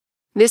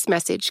This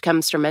message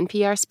comes from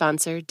NPR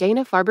sponsor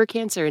Dana-Farber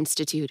Cancer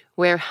Institute,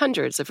 where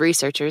hundreds of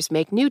researchers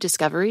make new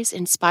discoveries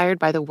inspired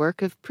by the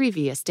work of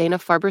previous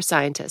Dana-Farber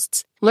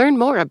scientists. Learn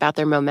more about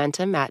their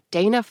momentum at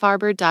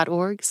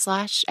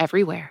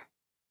danafarber.org/everywhere.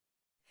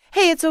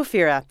 Hey, it's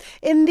Ophira.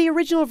 In the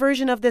original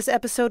version of this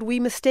episode, we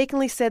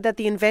mistakenly said that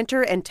the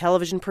inventor and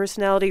television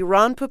personality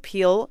Ron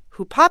Popeil,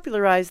 who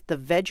popularized the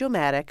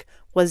Veg-O-Matic,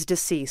 was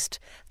deceased.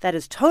 That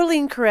is totally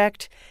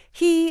incorrect.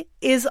 He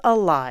is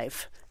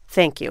alive.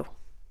 Thank you.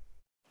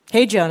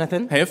 Hey,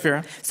 Jonathan. Hey,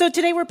 Ophira. So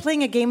today we're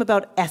playing a game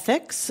about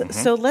ethics.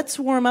 So let's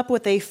warm up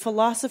with a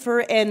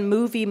philosopher and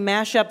movie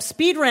mashup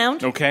speed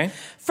round. Okay.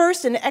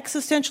 First, an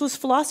existentialist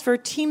philosopher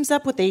teams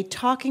up with a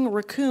talking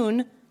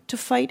raccoon to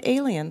fight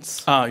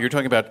aliens. You're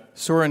talking about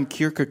Soren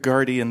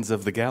Kierkegaardians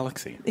of the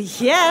Galaxy.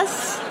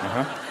 Yes.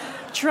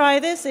 Try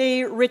this,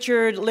 a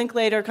Richard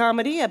Linklater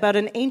comedy about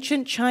an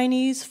ancient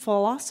Chinese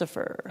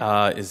philosopher.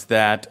 Is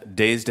that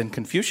Dazed and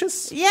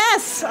Confucius?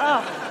 Yes.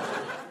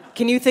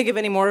 Can you think of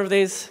any more of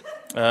these?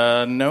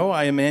 No,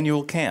 I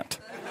Immanuel Kant.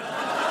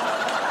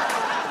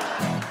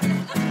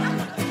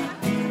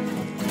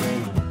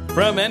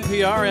 From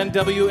NPR and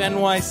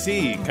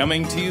WNYC,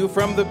 coming to you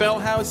from the Bell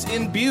House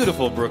in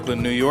beautiful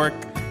Brooklyn, New York,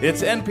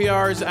 it's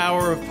NPR's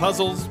hour of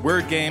puzzles,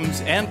 word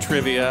games, and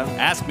trivia.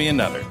 Ask Me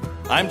Another.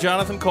 I'm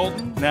Jonathan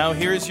Colton. Now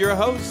here's your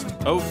host,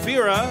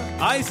 Ophira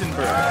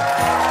Eisenberg.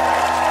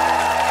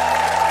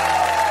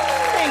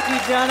 Thank you,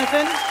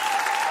 Jonathan.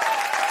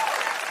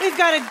 We've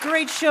got a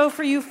great show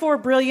for you. 4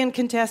 brilliant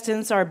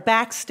contestants are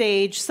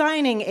backstage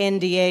signing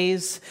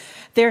NDAs.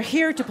 They're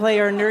here to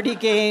play our nerdy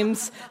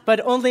games, but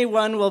only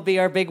one will be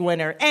our big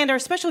winner. And our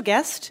special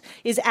guest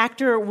is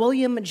actor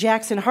William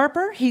Jackson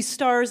Harper. He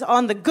stars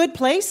on The Good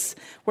Place,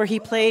 where he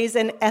plays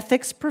an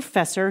ethics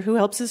professor who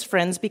helps his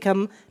friends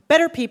become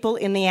better people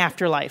in the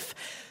afterlife,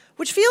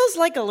 which feels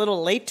like a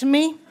little late to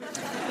me.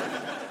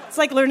 It's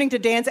like learning to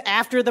dance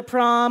after the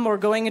prom or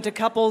going into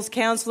couples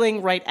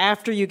counseling right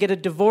after you get a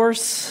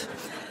divorce.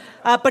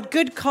 But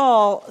good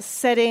call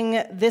setting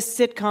this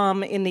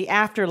sitcom in the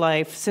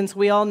afterlife, since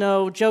we all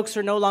know jokes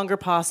are no longer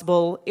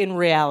possible in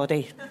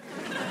reality.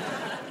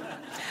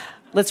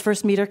 Let's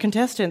first meet our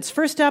contestants.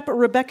 First up,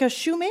 Rebecca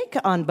Shoemake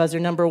on buzzer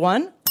number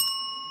 1.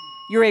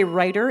 You're a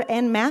writer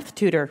and math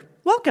tutor.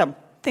 Welcome.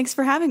 Thanks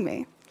for having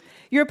me.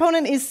 Your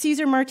opponent is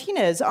Cesar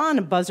Martinez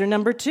on buzzer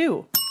number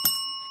 2.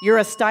 You're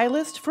a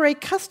stylist for a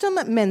custom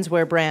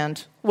menswear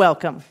brand.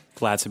 Welcome.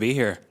 Glad to be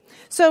here.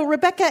 So,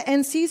 Rebecca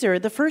and Cesar,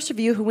 the first of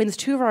you who wins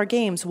 2 of our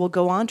games will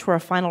go on to our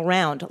final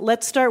round.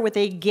 Let's start with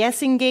a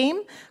guessing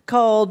game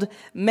called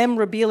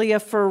Memorabilia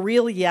for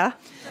Realia.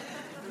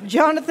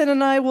 Jonathan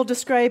and I will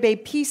describe a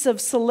piece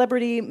of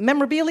celebrity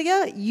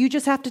memorabilia. You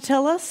just have to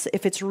tell us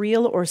if it's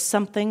real or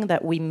something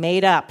that we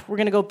made up. We're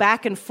going to go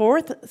back and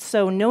forth,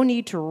 so no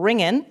need to ring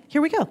in.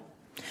 Here we go.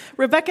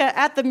 Rebecca,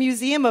 at the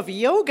Museum of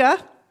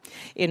Yoga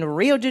in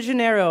Rio de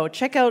Janeiro,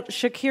 check out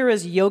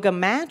Shakira's yoga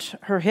mat.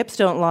 Her hips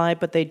don't lie,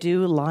 but they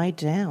do lie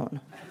down.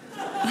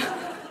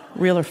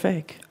 Real or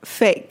fake?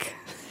 Fake.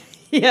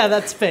 Yeah,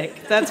 that's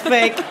fake. That's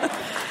fake.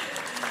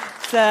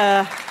 It's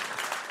a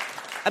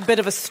bit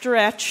of a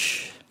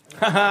stretch.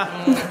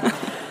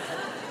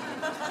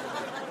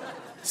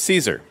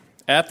 Caesar.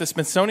 At the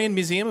Smithsonian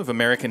Museum of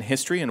American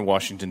History in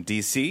Washington,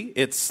 D.C.,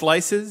 it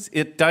slices,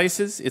 it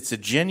dices, it's a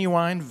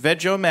genuine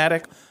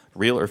Veg-O-Matic.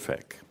 Real or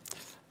fake?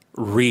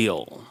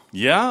 Real.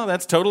 Yeah,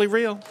 that's totally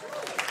real.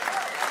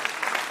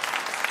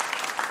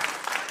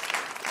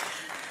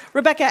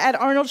 Rebecca, at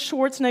Arnold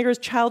Schwarzenegger's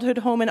childhood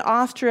home in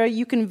Austria,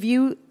 you can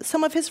view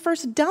some of his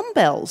first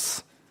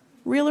dumbbells.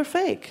 Real or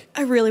fake?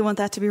 I really want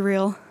that to be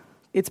real.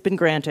 It's been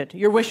granted.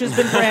 Your wish has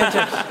been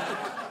granted.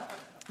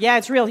 Yeah,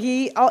 it's real.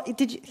 He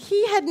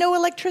had no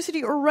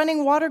electricity or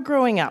running water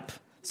growing up.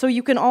 So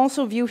you can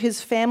also view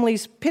his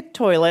family's pit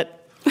toilet,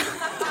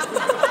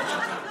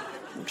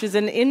 which is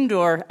an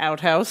indoor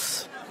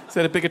outhouse. Is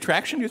that a big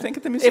attraction, you think,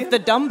 at the museum? If the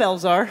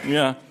dumbbells are.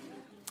 Yeah.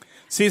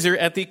 Caesar,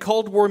 at the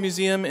Cold War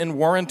Museum in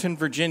Warrenton,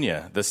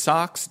 Virginia, the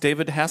socks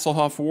David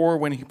Hasselhoff wore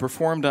when he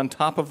performed on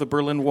top of the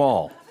Berlin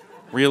Wall.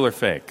 Real or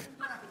fake?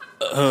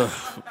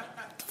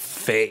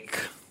 Fake.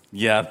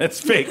 Yeah,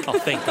 that's fake. Oh,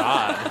 thank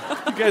God.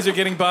 You guys are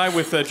getting by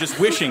with just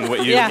wishing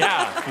what you...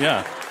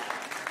 Yeah.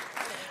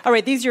 All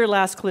right, these are your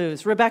last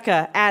clues.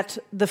 Rebecca, at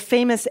the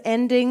Famous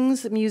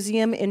Endings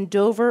Museum in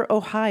Dover,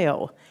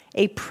 Ohio,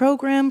 a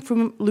program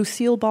from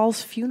Lucille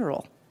Ball's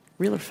funeral.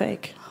 Real or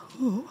fake?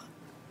 Ooh.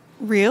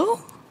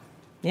 Real?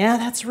 Yeah,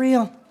 that's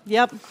real.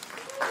 Yep.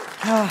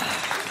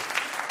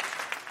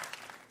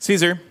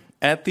 Caesar,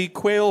 at the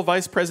Quail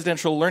Vice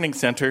Presidential Learning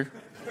Center,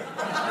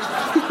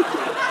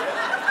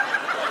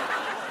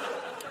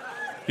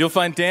 you'll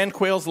find Dan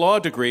Quayle's law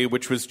degree,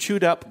 which was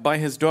chewed up by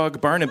his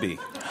dog Barnaby.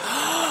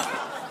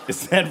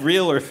 Is that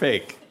real or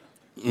fake?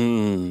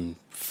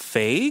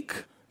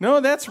 Fake? No,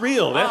 that's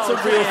real. That's a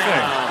real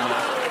thing.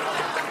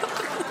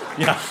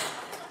 Yeah.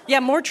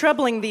 Yeah, more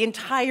troubling, the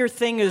entire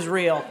thing is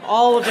real.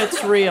 All of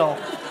it's real.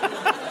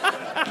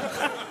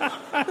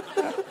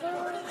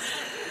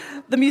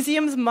 The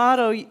museum's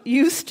motto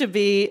used to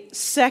be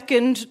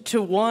second to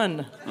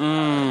one.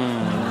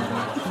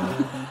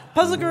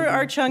 Puzzle Guru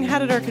Art Chung, how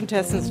did our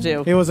contestants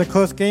do? It was a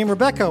close game.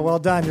 Rebecca, well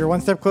done. You're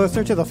one step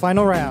closer to the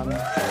final round.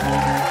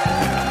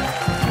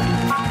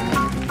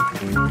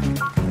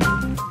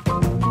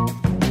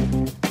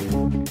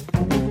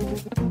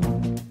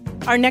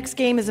 Our next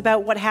game is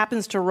about what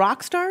happens to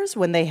rock stars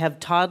when they have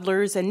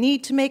toddlers and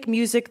need to make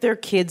music their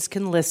kids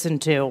can listen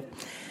to.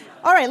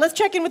 All right, let's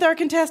check in with our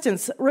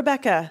contestants.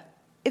 Rebecca,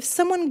 if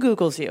someone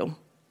Googles you,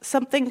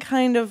 something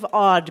kind of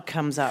odd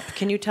comes up.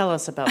 Can you tell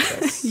us about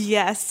this?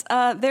 Yes.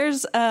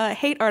 There's a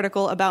hate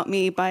article about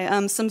me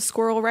by some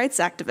squirrel rights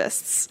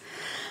activists.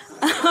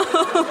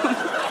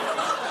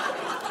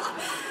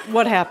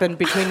 What happened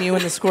between you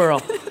and the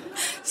squirrel?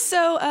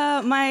 So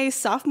my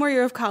sophomore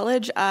year of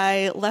college,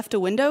 I left a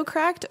window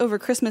cracked over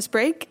Christmas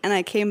break, and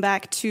I came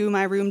back to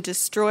my room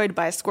destroyed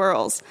by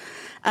squirrels.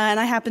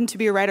 And I happened to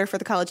be a writer for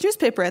the college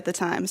newspaper at the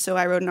time, so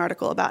I wrote an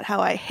article about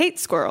how I hate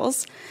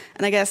squirrels.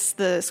 And I guess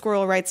the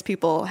squirrel rights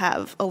people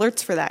have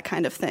alerts for that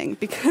kind of thing,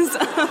 because...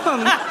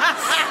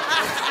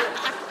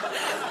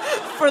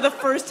 For the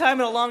first time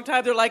in a long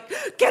time, they're like,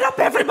 get up,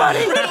 everybody!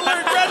 Red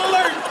alert, red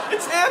alert!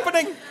 It's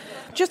happening!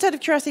 Just out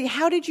of curiosity,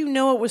 how did you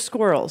know it was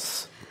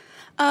squirrels?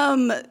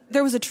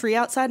 There was a tree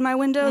outside my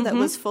window that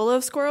was full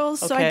of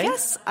squirrels, so I Okay.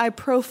 guess I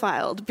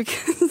profiled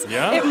because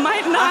Yeah. it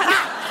might not.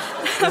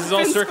 This is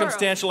all been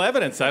circumstantial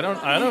evidence. I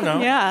don't know.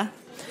 Yeah.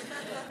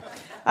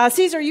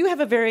 Caesar, you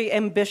have a very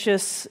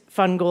ambitious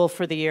fun goal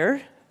for the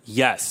year.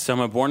 Yes, so I'm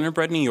a born and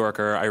bred New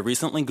Yorker. I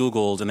recently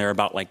Googled, and there are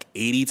about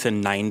 80 to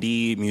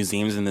 90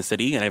 museums in the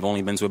city, and I've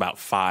only been to about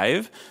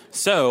 5.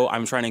 So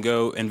I'm trying to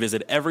go and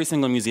visit every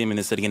single museum in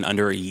the city in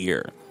under a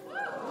year.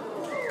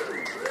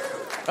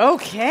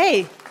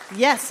 Okay.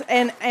 Yes,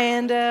 and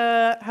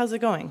how's it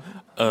going?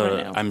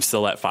 Right now? I'm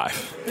still at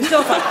 5.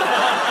 Still fun.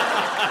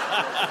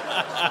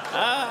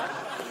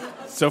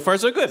 So far,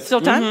 so good.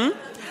 Still time?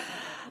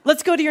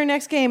 Let's go to your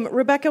next game.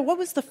 Rebecca, what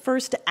was the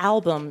first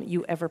album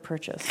you ever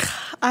purchased?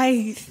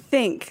 I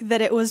think that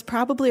it was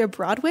probably a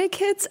Broadway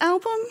Kids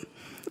album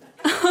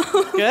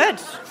Good.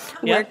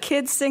 where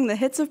kids sing the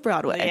hits of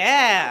Broadway.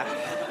 Yeah.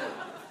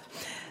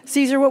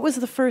 Caesar, what was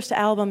the first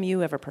album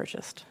you ever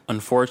purchased?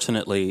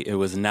 Unfortunately, it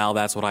was Now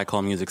That's What I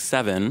Call Music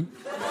 7.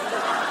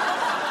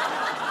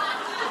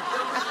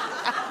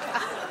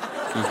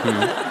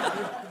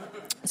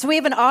 So we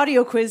have an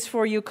audio quiz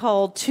for you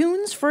called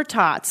Tunes for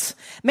Tots.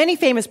 Many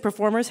famous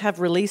performers have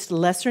released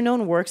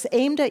lesser-known works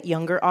aimed at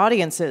younger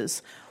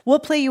audiences. We'll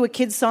play you a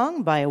kid's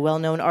song by a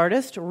well-known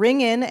artist.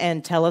 Ring in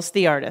and tell us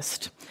the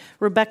artist.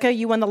 Rebecca,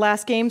 you won the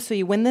last game, so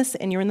you win this,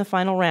 and you're in the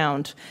final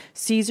round.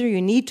 Caesar,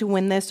 you need to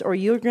win this, or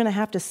you're going to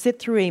have to sit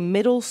through a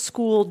middle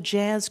school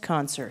jazz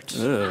concert.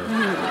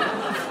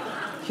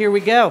 Here we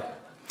go.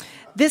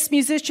 This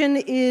musician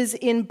is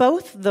in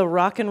both the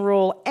Rock and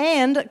Roll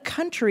and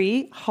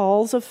Country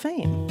Halls of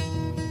Fame.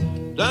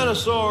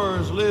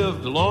 Dinosaurs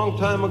lived a long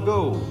time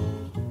ago.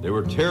 They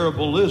were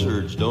terrible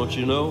lizards, don't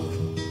you know?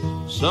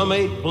 Some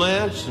ate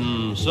plants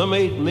and some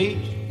ate meat.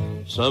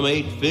 Some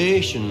ate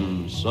fish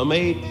and some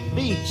ate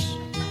beets.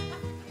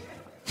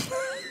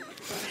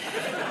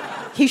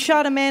 He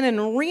shot a man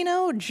in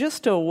Reno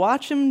just to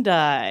watch him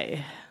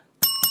die.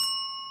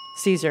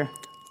 Caesar.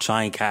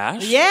 Johnny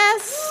Cash?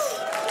 Yes!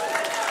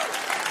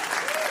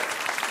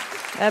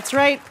 That's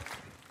right.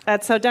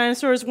 That's how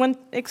dinosaurs went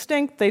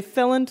extinct. They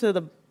fell into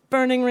the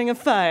burning ring of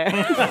fire.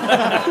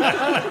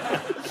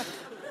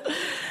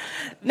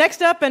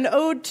 Next up, an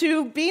ode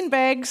to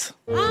beanbags.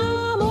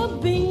 I'm a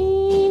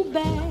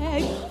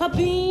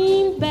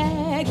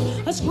beanbag,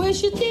 a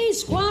squishity,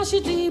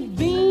 squashity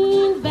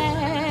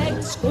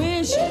beanbag.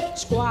 Squish,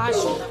 squash,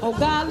 oh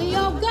golly,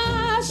 oh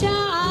gosh,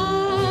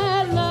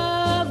 I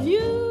love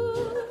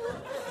you.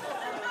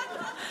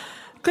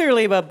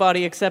 Clearly about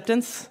body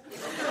acceptance.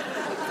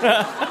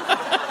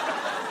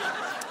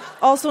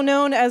 Also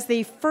known as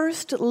the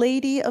First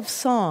Lady of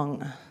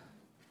Song.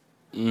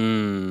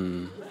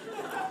 You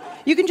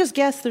can just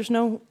guess. There's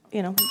no,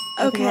 nothing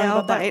Okay, wrong I'll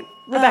about that. bite.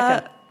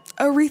 Rebecca.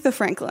 Aretha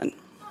Franklin.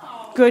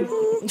 Good.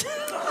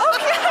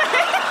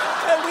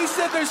 We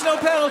said there's no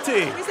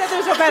penalty. We said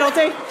there's no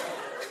penalty.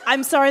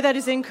 I'm sorry, that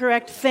is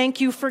incorrect.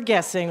 Thank you for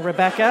guessing,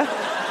 Rebecca.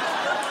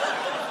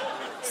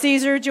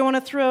 Caesar, do you want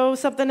to throw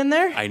something in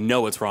there? I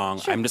know it's wrong.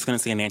 Sure. I'm just going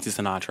to say Nancy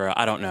Sinatra.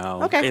 I don't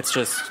know. Okay. It's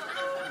just,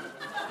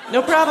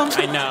 No problem.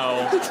 I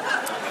know.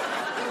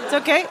 It's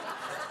okay.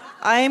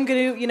 I am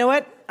going to, you know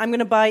what? I'm going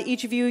to buy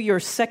each of you your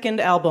second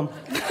album.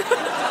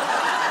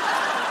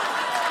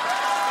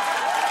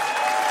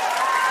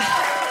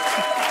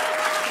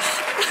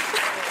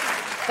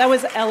 That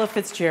was Ella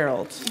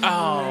Fitzgerald.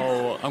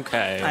 Oh,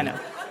 okay.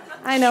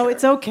 I know,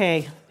 it's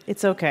okay.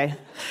 It's okay.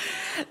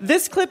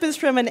 This clip is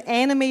from an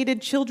animated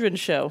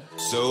children's show.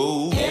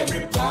 So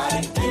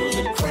everybody do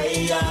the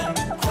crayon,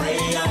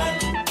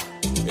 crayon.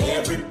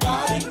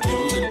 Everybody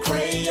do the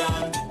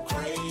crayon,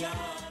 crayon.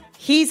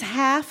 He's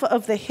half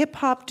of the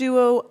hip-hop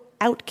duo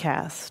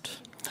Outkast.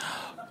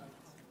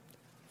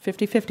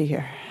 50-50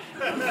 here.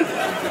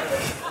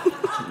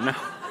 No.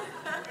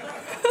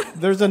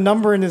 There's a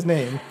number in his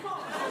name.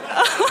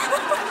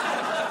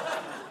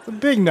 It's a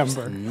big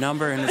number.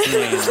 Number in his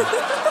name.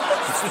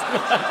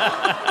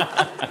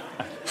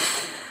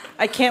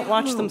 I can't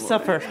watch them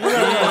suffer.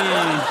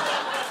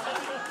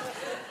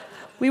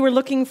 We were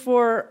looking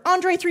for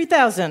Andre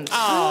 3000.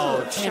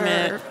 Oh, damn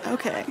it.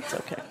 Okay. It's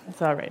okay.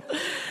 It's all right.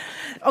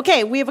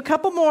 Okay, we have a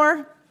couple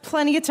more.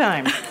 Plenty of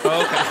time.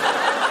 Okay.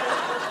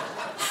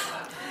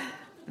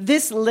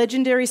 This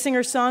legendary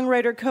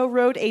singer-songwriter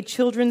co-wrote a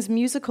children's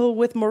musical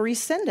with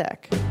Maurice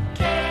Sendak.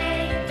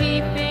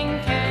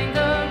 Peeping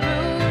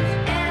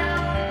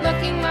kangaroos,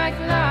 looking like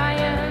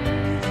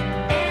lions,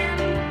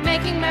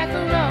 making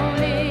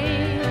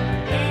macaroni,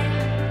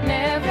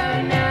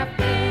 never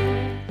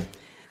napping.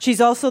 She's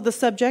also the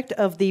subject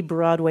of the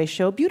Broadway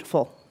show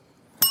Beautiful.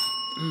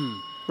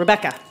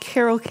 Rebecca.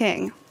 Carole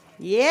King.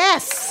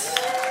 Yes!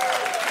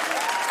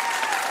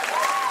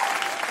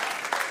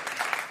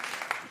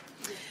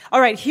 All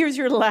right, here's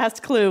your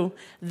last clue.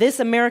 This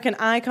American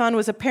icon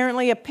was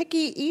apparently a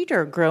picky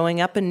eater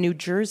growing up in New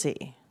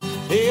Jersey.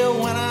 Yeah,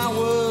 when I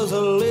was a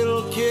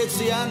little kid,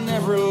 see, I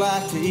never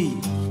liked to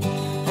eat.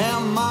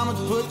 And Mama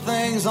would put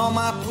things on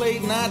my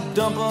plate and I'd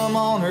dump them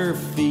on her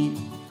feet.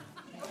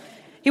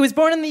 He was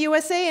born in the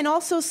USA and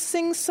also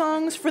sings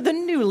songs for the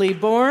newly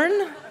born.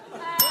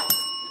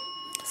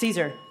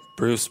 Caesar.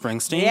 Bruce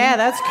Springsteen? Yeah,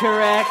 that's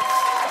correct.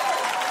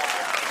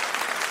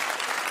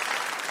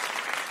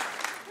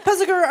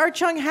 Puzzlegar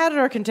Archung, how did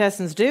our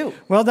contestants do?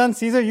 Well done,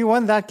 Caesar. You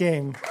won that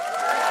game.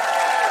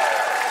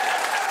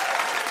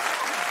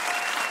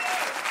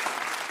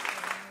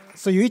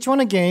 So you each won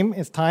a game.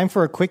 It's time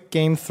for a quick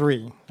game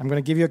 3. I'm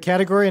going to give you a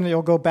category, and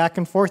you'll go back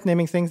and forth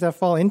naming things that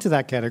fall into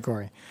that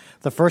category.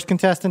 The first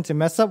contestant to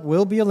mess up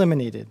will be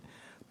eliminated.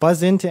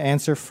 Buzz in to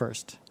answer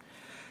first.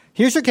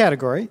 Here's your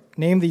category.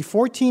 Name the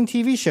 14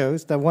 TV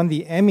shows that won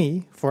the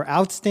Emmy for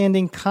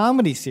Outstanding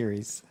Comedy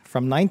Series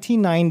from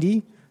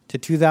 1990 to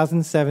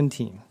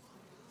 2017.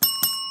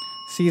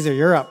 Caesar,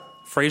 you're up.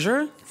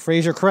 Frasier?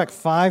 Frasier, correct,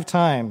 5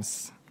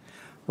 times.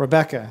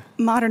 Rebecca.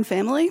 Modern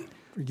Family.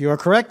 You are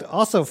correct,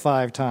 also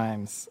 5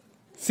 times.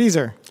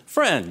 Caesar.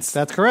 Friends.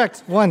 That's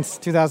correct, once,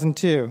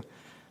 2002.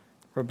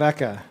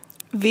 Rebecca.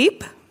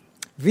 Veep.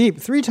 Veep,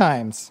 3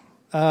 times.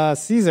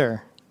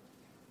 Caesar.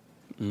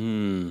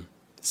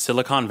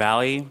 Silicon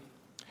Valley.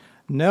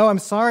 No, I'm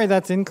sorry,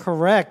 that's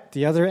incorrect.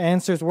 The other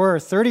answers were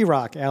 30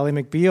 Rock, Ally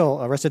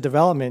McBeal, Arrested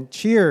Development,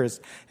 Cheers,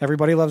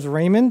 Everybody Loves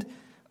Raymond,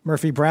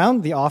 Murphy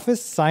Brown, The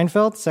Office,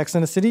 Seinfeld, Sex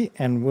and the City,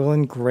 and Will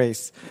and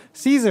Grace.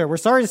 Caesar, we're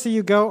sorry to see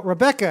you go.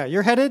 Rebecca,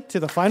 you're headed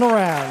to the final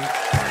round.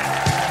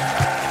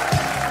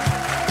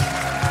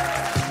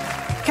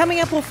 Coming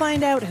up, we'll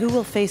find out who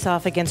will face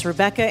off against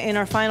Rebecca in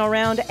our final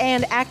round,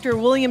 and actor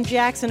William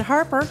Jackson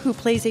Harper, who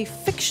plays a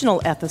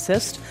fictional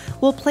ethicist,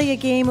 will play a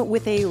game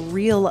with a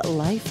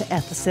real-life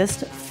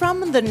ethicist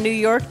from the New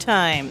York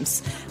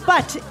Times.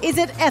 But is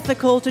it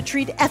ethical to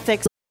treat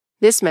ethics?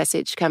 This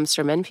message comes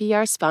from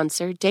NPR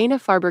sponsor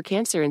Dana-Farber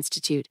Cancer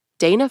Institute.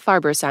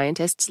 Dana-Farber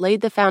scientists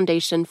laid the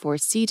foundation for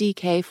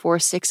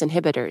CDK4/6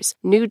 inhibitors,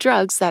 new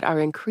drugs that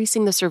are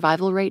increasing the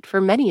survival rate for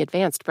many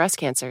advanced breast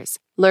cancers.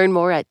 Learn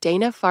more at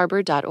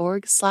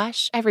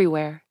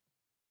danafarber.org/everywhere.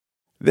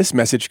 This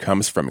message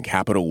comes from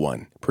Capital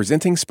One,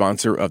 presenting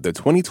sponsor of the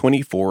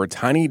 2024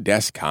 Tiny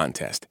Desk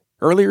Contest.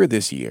 Earlier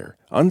this year,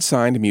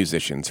 unsigned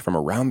musicians from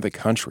around the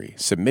country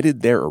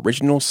submitted their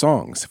original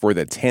songs for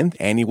the 10th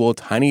annual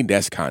Tiny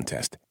Desk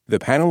Contest. The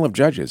panel of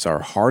judges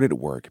are hard at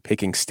work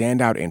picking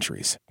standout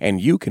entries,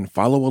 and you can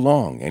follow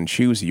along and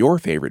choose your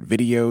favorite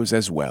videos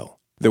as well.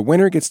 The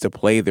winner gets to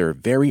play their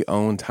very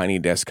own Tiny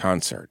Desk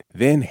concert,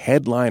 then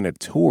headline a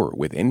tour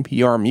with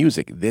NPR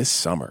Music this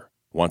summer.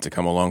 Want to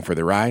come along for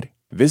the ride?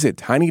 Visit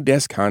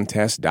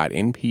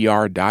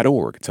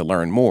tinydeskcontest.npr.org to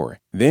learn more.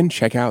 Then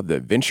check out the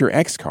Venture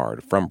X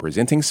card from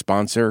presenting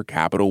sponsor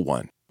Capital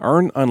One.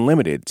 Earn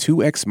unlimited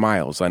 2x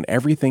miles on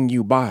everything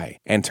you buy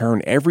and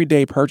turn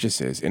everyday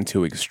purchases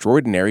into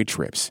extraordinary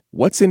trips.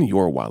 What's in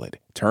your wallet?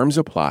 Terms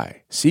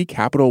apply. See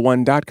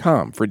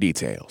CapitalOne.com for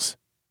details.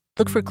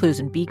 Look for clues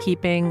in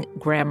beekeeping,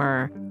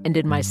 grammar, and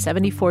in my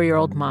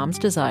 74-year-old mom's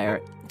desire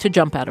to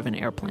jump out of an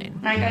airplane.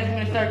 All right, guys, I'm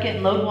going to start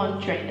getting load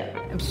 1 trained up.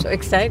 I'm so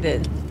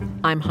excited.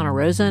 I'm Hannah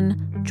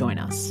Rosen. Join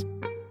us.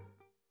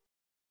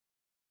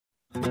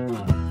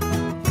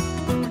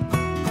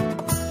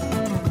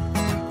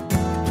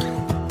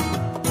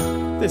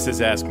 This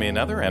is Ask Me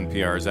Another,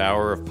 NPR's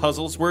hour of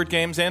puzzles, word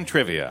games, and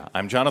trivia.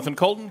 I'm Jonathan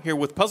Colton, here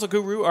with puzzle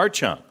guru Art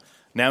Chung.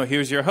 Now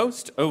here's your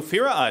host,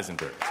 Ophira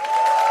Eisenberg.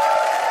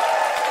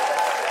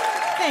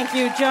 Thank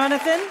you,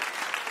 Jonathan.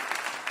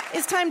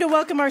 It's time to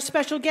welcome our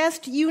special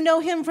guest. You know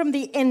him from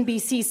the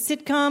NBC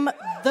sitcom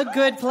The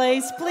Good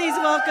Place. Please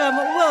welcome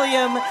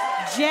William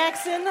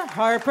Jackson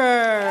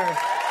Harper.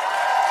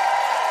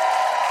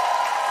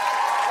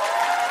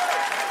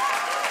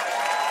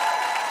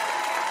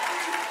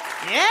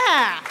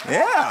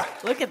 Yeah.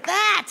 Look at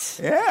that.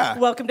 Yeah.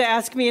 Welcome to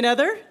Ask Me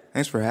Another.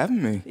 Thanks for having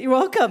me. You're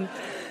welcome.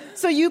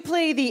 So you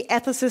play the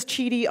ethicist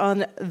Chidi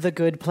on The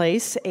Good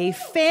Place, a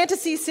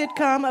fantasy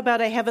sitcom about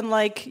a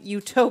heaven-like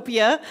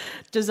utopia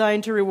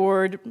designed to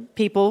reward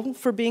people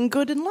for being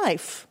good in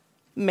life.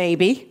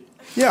 Maybe.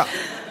 Yeah.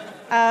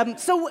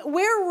 So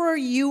where were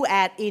you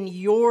at in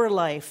your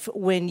life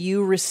when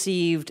you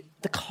received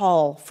the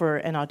call for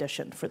an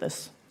audition for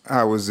this?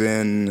 I was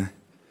in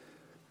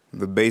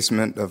the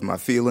basement of my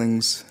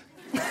feelings.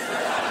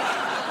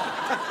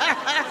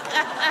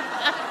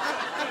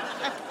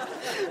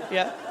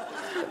 Yeah.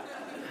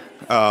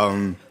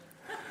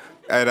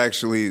 I'd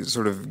actually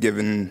sort of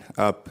given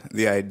up on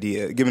the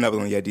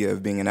idea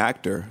of being an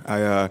actor.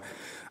 I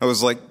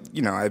was like,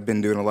 I've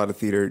been doing a lot of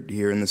theater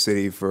here in the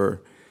city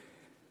for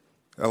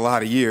a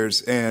lot of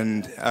years,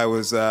 and I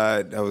was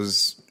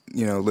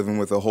living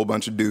with a whole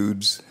bunch of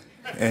dudes,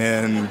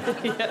 and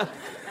Yeah.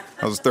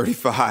 I was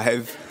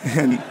 35,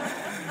 and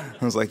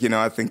I was like,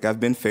 I think I've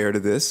been fair to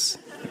this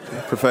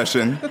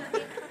profession.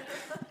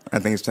 I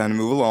think it's time to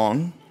move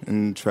along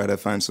and try to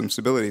find some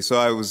stability. So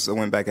I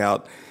went back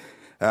out.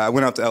 I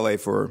went out to LA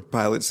for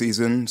pilot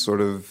season,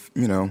 sort of,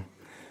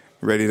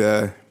 ready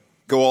to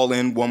go all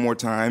in one more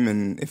time.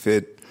 And if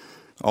it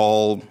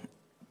all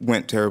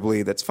went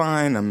terribly, that's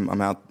fine.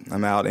 I'm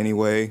out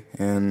anyway.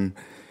 And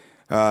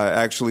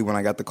actually, when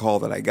I got the call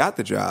that I got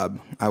the job,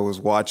 I was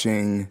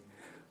watching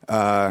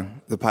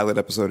the pilot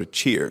episode of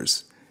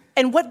Cheers.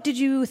 And what did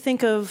you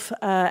think of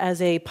as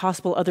a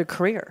possible other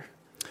career?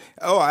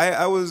 Oh, I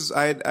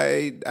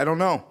don't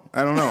know.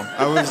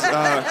 I was,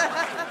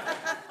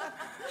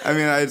 I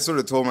had sort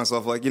of told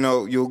myself, like,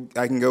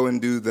 I can go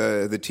and do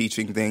the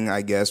teaching thing,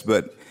 I guess,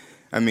 but,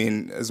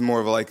 it's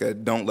more of like a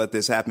don't let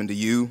this happen to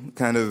you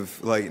kind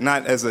of, like,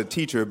 not as a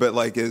teacher, but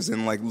like as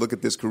in, like, look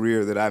at this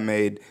career that I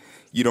made.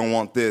 You don't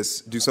want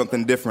this. Do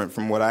something different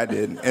from what I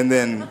did. And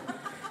then,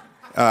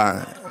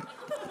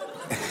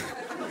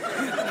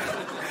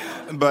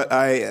 but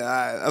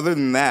other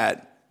than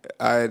that,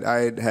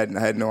 I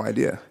had no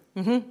idea.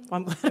 Mm-hmm.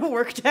 I'm glad it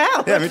worked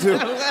out. Yeah, me too.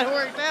 I'm glad it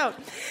worked out.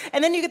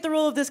 And then you get the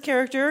role of this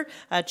character,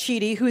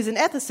 Chidi, who is an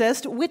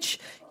ethicist, which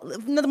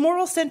the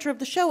moral center of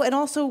the show. And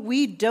also,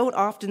 we don't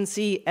often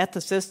see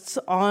ethicists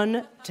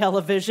on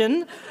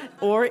television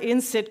or in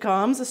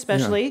sitcoms,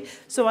 especially. Yeah.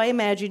 So I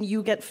imagine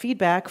you get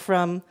feedback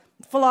from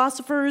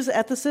philosophers,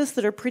 ethicists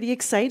that are pretty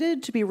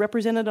excited to be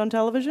represented on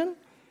television.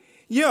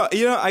 Yeah,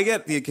 I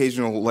get the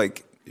occasional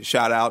like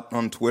shout out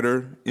on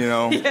Twitter.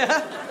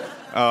 Yeah.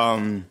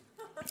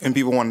 And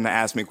people wanting to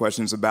ask me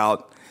questions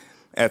about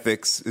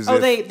ethics.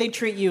 They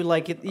treat you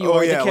like you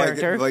are the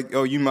character. Like,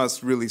 you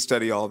must really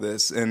study all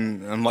this.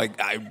 And I'm like,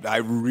 I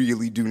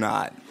really do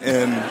not.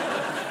 And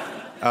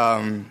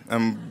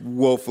I'm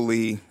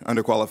woefully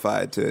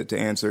underqualified to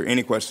answer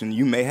any question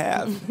you may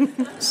have.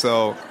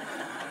 So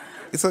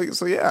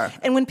yeah.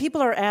 And when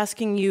people are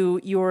asking you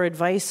your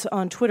advice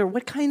on Twitter,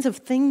 what kinds of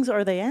things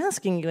are they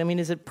asking you?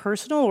 Is it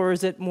personal or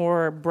is it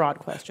more broad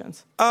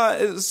questions?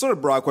 It's sort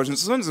of broad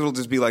questions. Sometimes it'll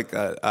just be like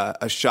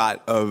a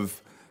shot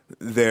of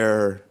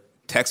their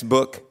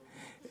textbook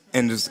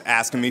and just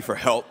asking me for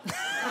help.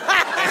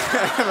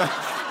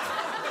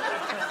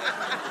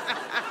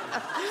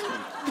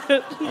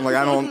 I'm like,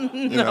 I don't,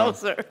 no,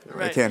 sir.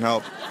 Right. I can't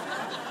help.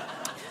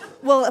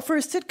 Well, for a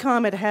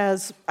sitcom, it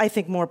has, I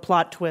think, more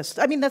plot twists.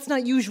 That's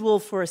not usual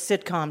for a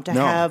sitcom to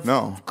have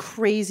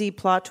crazy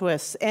plot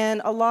twists.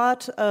 And a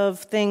lot of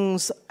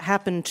things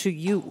happen to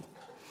you.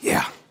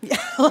 Yeah.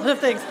 A lot of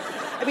things.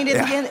 At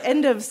the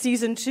end of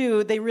season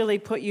 2, they really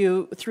put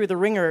you through the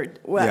ringer.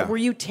 Yeah. Were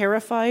you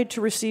terrified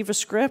to receive a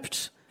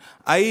script?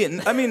 After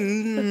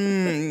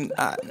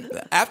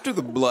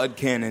the blood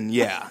cannon,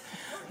 yeah.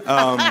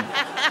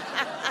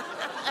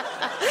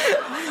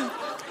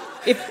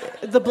 If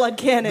the blood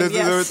cannon,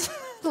 yes.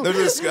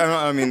 There's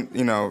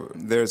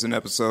an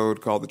episode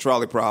called The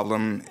Trolley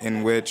Problem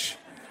in which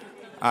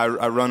I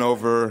run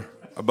over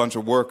a bunch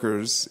of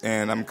workers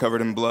and I'm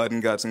covered in blood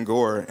and guts and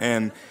gore.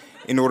 And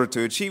in order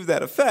to achieve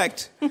that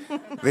effect,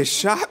 they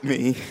shot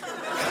me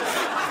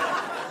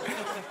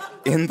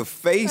in the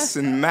face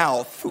and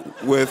mouth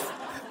with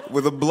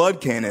a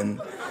blood cannon.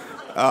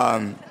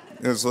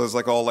 It was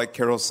like all like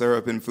Carol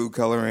syrup and food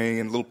coloring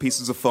and little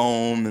pieces of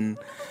foam and.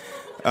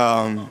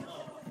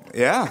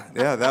 Yeah,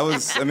 that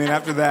was,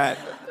 after that,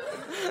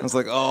 I was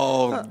like,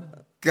 oh,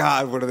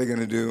 God, what are they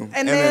going to do?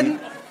 And then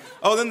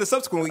the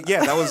subsequent week,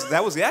 that was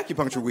the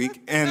acupuncture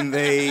week, and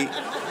they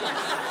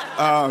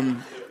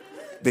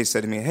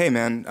said to me, hey,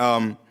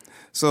 man,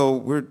 so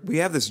we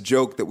have this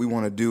joke that we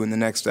want to do in the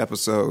next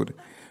episode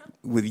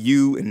with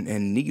you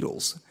and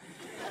needles.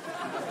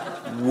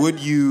 Would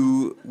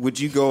you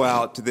go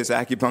out to this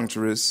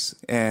acupuncturist,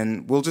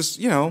 and we'll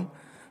just, we'll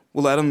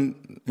let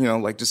him,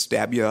 like just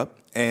stab you up,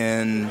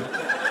 and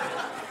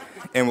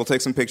we'll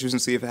take some pictures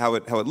and see how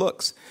it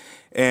looks.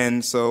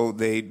 And so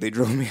they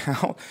drove me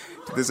out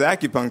to this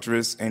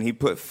acupuncturist, and he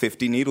put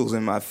 50 needles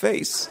in my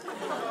face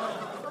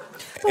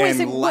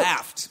and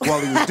laughed while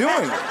he was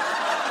doing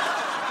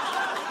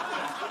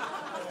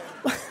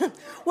it.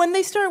 When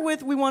they start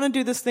with, we want to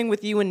do this thing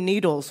with you and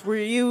needles, were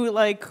you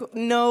like,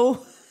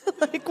 no?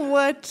 Like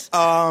what?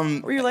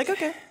 Were you like,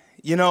 okay?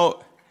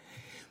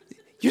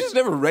 you're just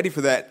never ready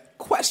for that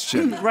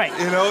question. Right.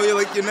 You know,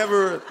 you're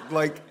never,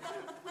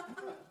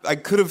 I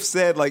could have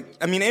said,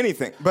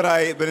 anything. But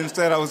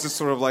instead I was just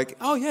sort of like,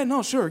 oh, yeah,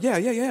 no, sure, yeah.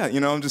 You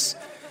know, I'm just,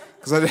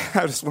 because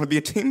I just want to be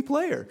a team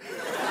player.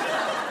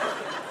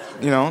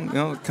 You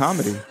know,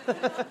 comedy.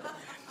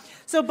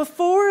 So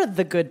before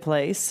The Good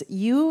Place,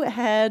 you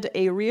had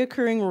a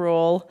reoccurring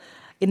role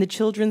in the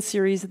children's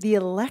series The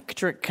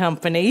Electric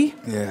Company.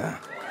 Yeah.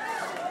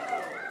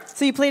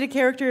 So you played a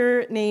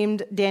character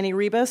named Danny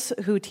Rebus,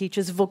 who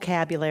teaches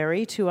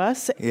vocabulary to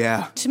us.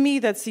 Yeah. To me,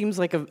 that seems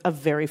like a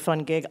very fun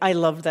gig. I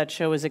loved that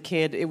show as a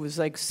kid. It was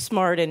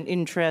smart and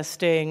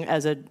interesting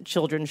as a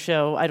children's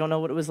show. I don't know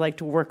what it was like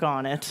to work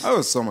on it. Oh, it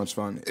was so much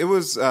fun. It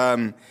was,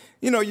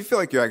 you feel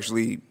like you're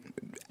actually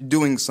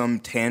doing some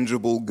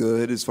tangible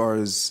good as far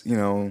as,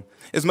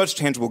 as much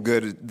tangible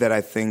good that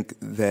I think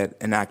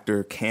that an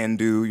actor can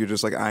do. You're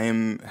just like, I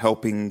am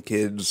helping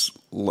kids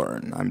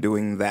learn. I'm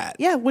doing that.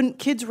 Yeah, when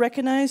kids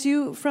recognize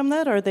you from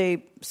that, are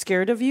they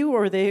scared of you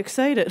or are they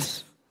excited?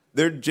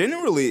 They're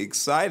generally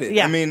excited.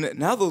 Yeah. I mean,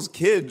 now those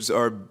kids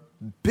are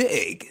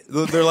big.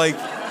 They're like,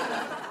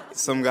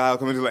 some guy will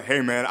come in and be like,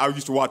 hey, man, I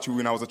used to watch you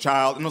when I was a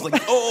child. And I was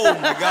like, oh,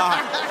 my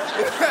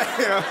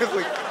God. It's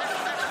like...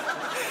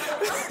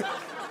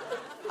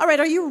 All right,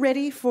 are you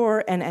ready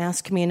for an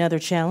Ask Me Another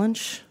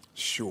challenge?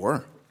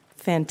 Sure.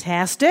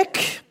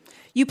 Fantastic.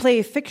 You play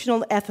a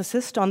fictional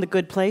ethicist on The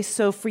Good Place,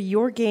 so for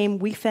your game,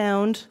 we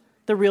found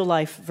the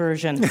real-life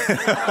version.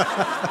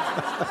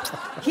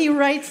 He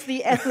writes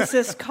the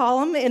ethicist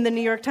column in the New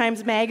York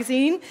Times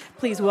Magazine.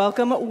 Please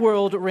welcome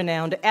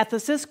world-renowned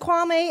ethicist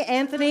Kwame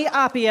Anthony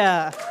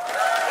Appiah.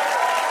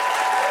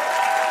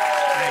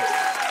 Thanks.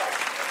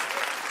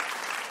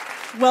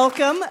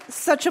 Welcome.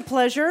 Such a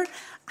pleasure.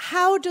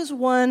 How does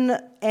one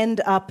end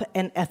up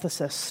an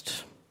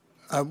ethicist?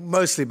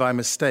 Mostly by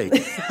mistake.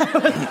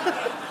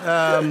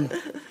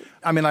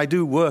 I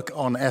do work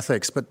on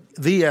ethics, but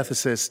the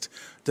ethicist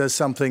does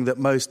something that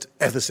most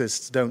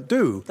ethicists don't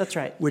do. That's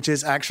right. Which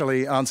is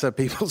actually answer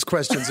people's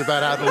questions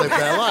about how to live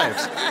their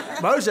lives.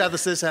 Most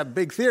ethicists have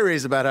big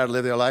theories about how to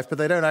live their life, but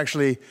they don't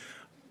actually...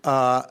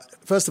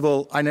 first of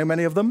all, I know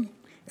many of them,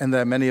 and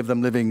there are many of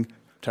them living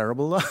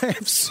terrible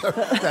lives, so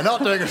they're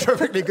not doing a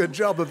perfectly good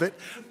job of it.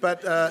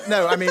 But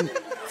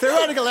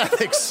theoretical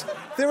ethics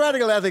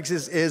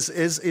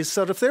is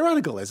sort of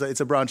theoretical. It's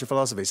a branch of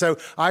philosophy. So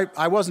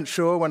I wasn't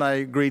sure when I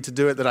agreed to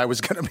do it that I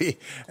was going to be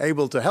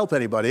able to help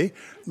anybody.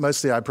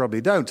 Mostly I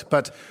probably don't.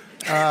 But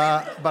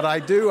I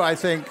do, I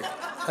think,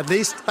 at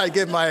least I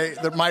give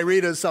my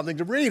readers something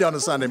to read on a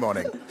Sunday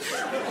morning.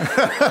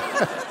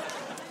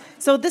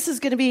 So this is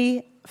going to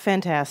be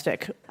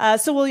fantastic.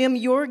 So, William,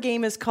 your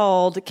game is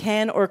called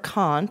Can or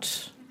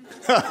Can't.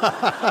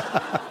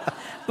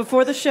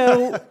 Before the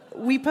show,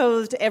 we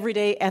posed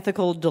everyday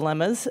ethical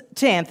dilemmas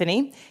to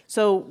Anthony.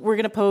 So we're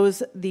going to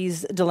pose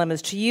these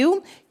dilemmas to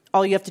you.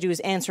 All you have to do is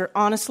answer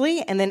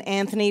honestly, and then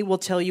Anthony will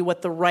tell you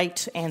what the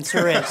right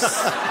answer is.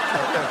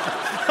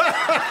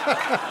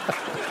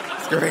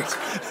 It's great.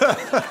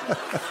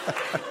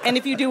 And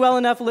if you do well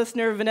enough,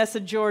 listener Vanessa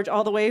George,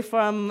 all the way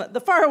from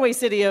the faraway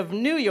city of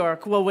New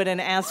York, will win an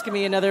Ask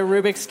Me Another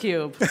Rubik's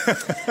Cube.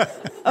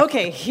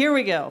 Okay, here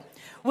we go.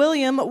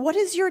 William, what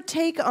is your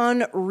take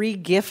on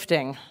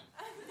regifting?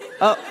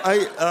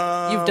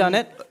 You've done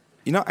it?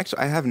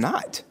 Actually, I have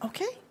not.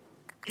 Okay.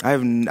 I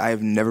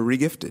have never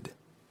regifted.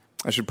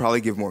 I should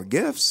probably give more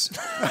gifts,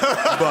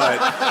 but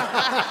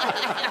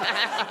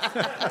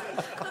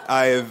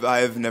I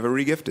have never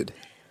regifted.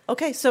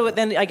 Okay, so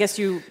then I guess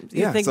you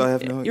think so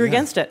you're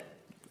against it.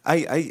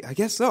 I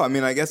guess so.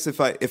 I guess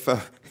if I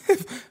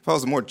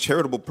was a more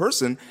charitable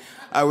person,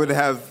 I would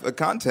have a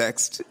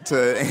context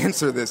to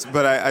answer this.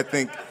 But I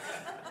think,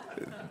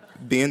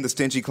 being the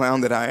stingy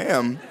clown that I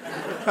am,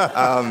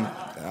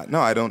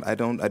 no, I don't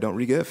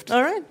regift.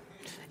 All right,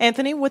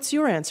 Anthony, what's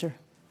your answer?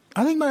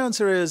 I think my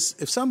answer is,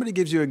 if somebody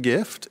gives you a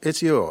gift,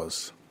 it's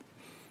yours,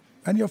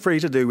 and you're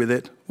free to do with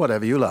it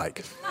whatever you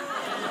like.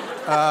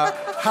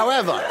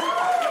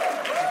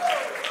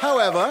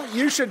 However,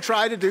 you should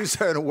try to do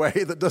so in a way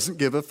that doesn't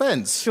give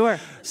offense. Sure.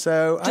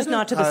 So just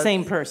not to the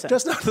same person.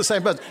 Just not to the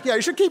same person. Yeah,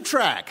 you should keep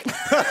track.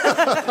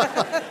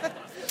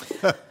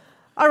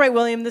 All right,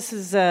 William, this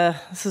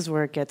is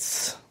where it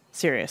gets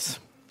serious.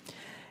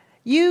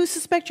 You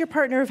suspect your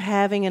partner of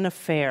having an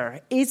affair.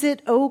 Is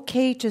it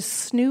okay to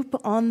snoop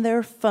on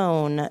their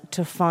phone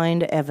to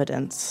find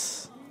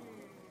evidence?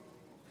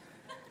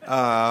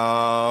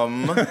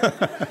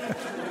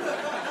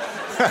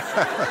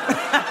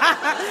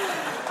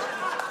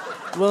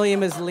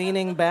 William is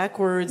leaning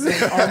backwards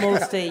in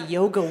almost a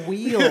yoga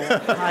wheel,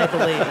 I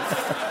believe.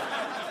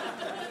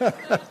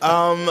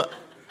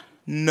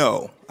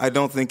 No, I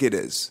don't think it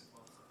is.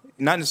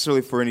 Not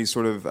necessarily for any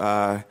sort of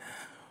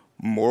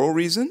moral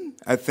reason.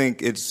 I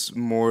think it's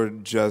more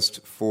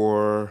just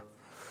for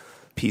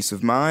peace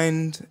of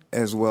mind,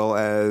 as well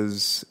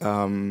as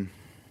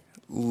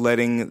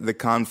letting the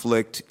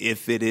conflict,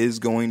 if it is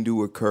going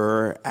to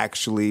occur,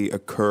 actually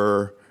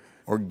occur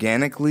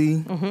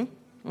organically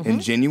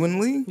and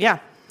genuinely. Yeah.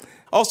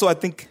 Also, I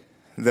think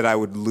that I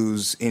would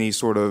lose any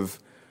sort of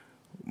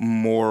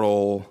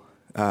moral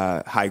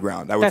high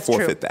ground. I would That's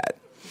forfeit true. that.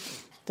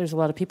 There's a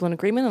lot of people in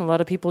agreement and a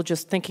lot of people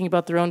just thinking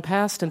about their own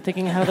past and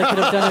thinking how they could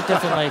have done it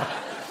differently.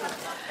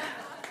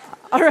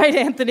 All right,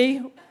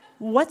 Anthony,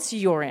 what's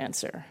your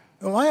answer?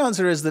 Well, my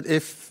answer is that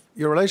if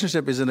your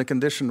relationship is in a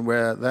condition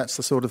where that's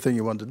the sort of thing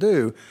you want to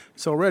do,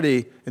 it's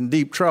already in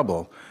deep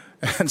trouble.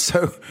 And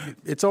so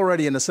it's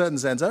already, in a certain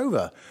sense,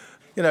 over.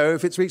 You know,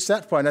 if it's reached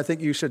that point, I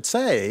think you should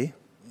say,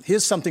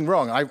 here's something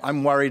wrong.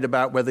 I'm worried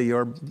about whether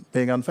you're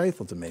being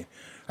unfaithful to me.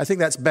 I think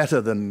that's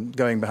better than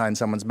going behind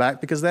someone's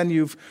back, because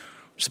then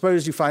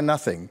suppose you find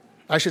nothing.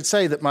 I should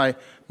say that my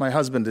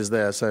husband is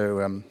there,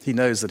 so he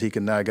knows that he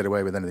can now get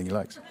away with anything he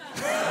likes.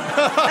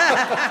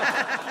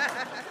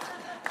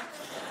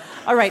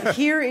 All right,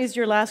 here is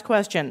your last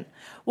question.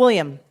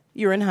 William,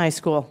 you're in high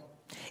school.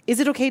 Is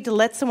it okay to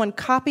let someone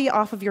copy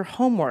off of your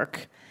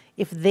homework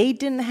if they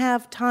didn't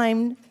have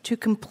time to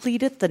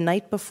complete it the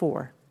night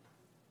before?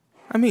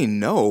 I mean,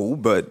 no,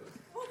 but...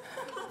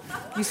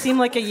 You seem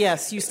like a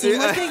yes. You seem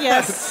like a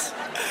yes.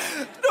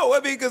 No, I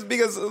mean,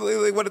 because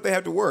like, what if they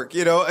have to work?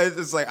 You know,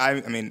 it's like,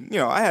 I mean, you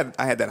know, I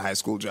had that high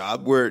school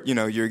job where, you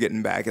know, you're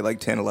getting back at like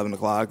 10, 11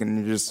 o'clock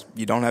and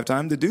you don't have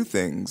time to do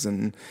things.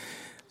 And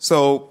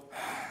so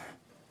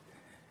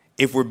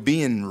if we're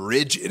being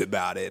rigid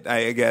about it,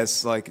 I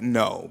guess, like,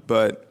 no.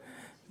 But,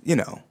 you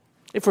know.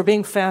 If we're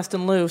being fast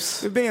and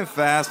loose. If we're being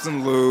fast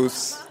and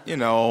loose, you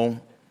know,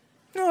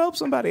 help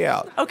somebody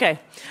out. Okay.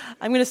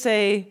 I'm going to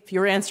say if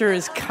your answer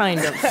is kind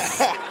of.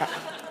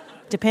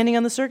 Depending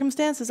on the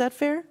circumstance, is that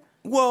fair?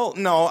 Well,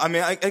 no. I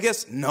mean, I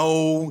guess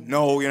no,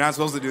 you're not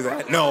supposed to do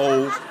that.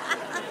 No.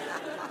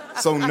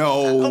 So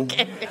no.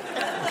 Okay.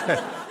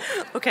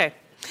 Okay.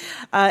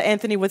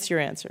 Anthony, what's your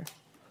answer?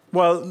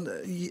 Well,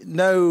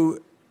 no,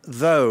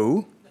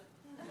 though.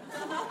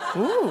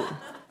 Ooh.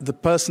 The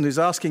person who's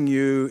asking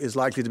you is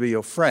likely to be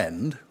your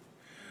friend.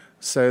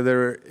 So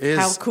there is...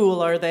 How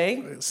cool are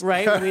they?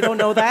 Right? We don't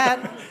know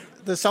that.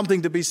 There's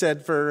something to be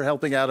said for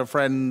helping out a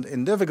friend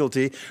in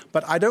difficulty,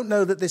 but I don't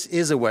know that this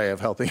is a way of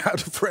helping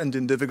out a friend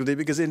in difficulty,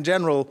 because in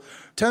general,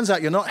 turns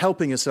out you're not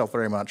helping yourself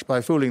very much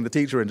by fooling the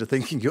teacher into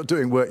thinking you're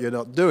doing work you're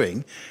not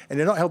doing, and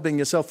you're not helping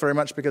yourself very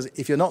much because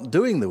if you're not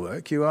doing the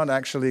work, you aren't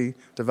actually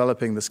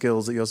developing the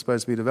skills that you're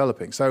supposed to be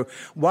developing. So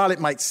while it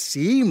might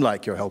seem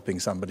like you're helping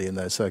somebody in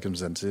those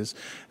circumstances,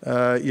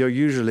 you're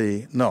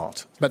usually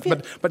not.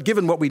 But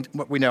given what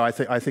we know, I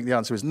think the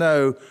answer is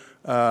no.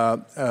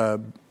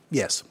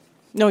 Yes.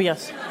 No,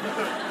 yes.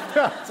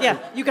 Yeah,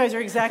 you guys are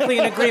exactly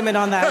in agreement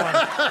on that one.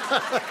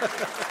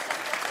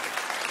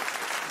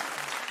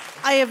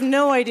 I have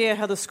no idea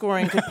how the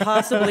scoring could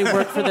possibly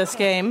work for this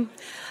game.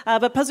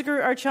 But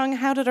Puzagur Archung,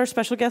 how did our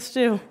special guest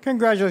do?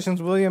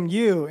 Congratulations, William.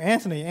 You,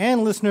 Anthony,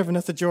 and listener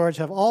Vanessa George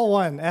have all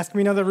won Ask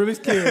Me Another Rubik's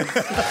Cube.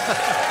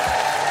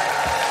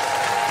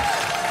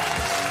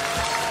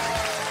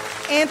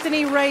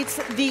 Anthony writes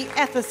the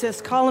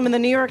Ethicist column in the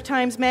New York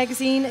Times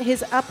Magazine.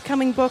 His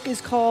upcoming book is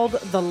called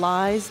The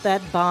Lies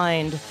That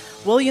Bind.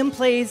 William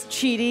plays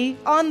Chidi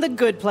on The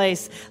Good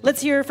Place.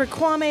 Let's hear for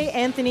Kwame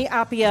Anthony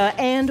Appiah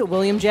and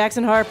William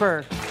Jackson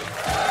Harper.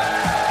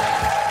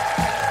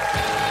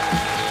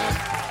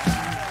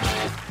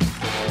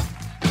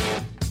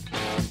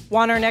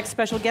 Want our next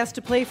special guest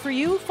to play for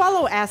you?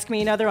 Follow Ask Me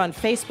Another on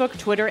Facebook,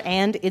 Twitter,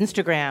 and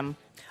Instagram.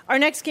 Our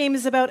next game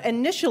is about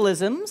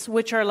initialisms,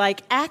 which are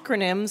like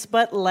acronyms,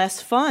 but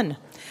less fun.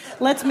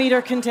 Let's meet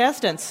our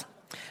contestants.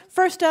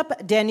 First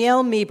up,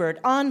 Danielle Miebert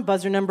on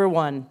buzzer number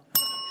 1.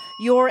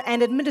 You're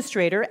an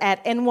administrator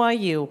at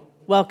NYU.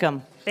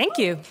 Welcome. Thank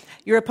you.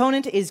 Your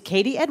opponent is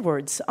Katie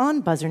Edwards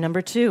on buzzer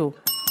number 2.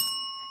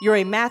 You're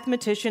a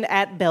mathematician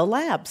at Bell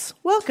Labs.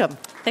 Welcome.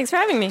 Thanks for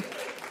having me.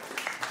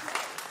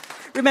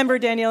 Remember,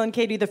 Danielle and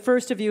Katie, the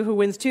first of you who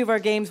wins 2 of our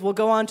games will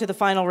go on to the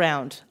final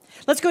round.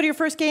 Let's go to your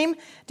first game.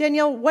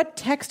 Danielle, what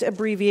text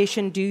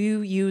abbreviation do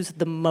you use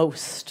the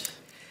most?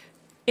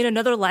 In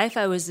another life,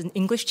 I was an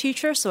English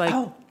teacher, so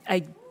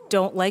I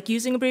don't like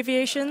using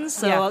abbreviations.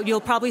 So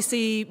you'll probably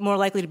see more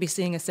likely to be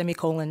seeing a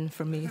semicolon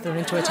from me thrown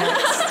into a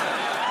text.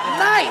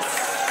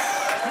 Nice!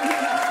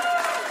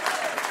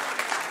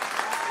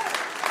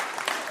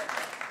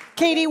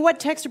 Katie, what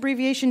text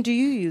abbreviation do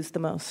you use the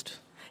most?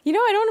 You know,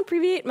 I don't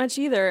abbreviate much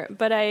either,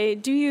 but I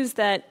do use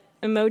that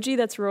emoji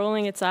that's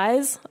rolling its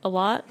eyes a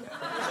lot.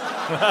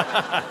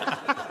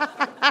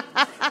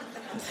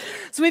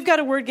 So we've got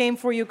a word game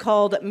for you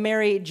called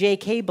Mary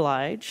J.K.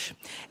 Blige.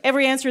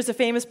 Every answer is a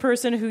famous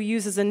person who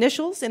uses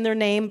initials in their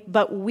name,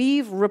 but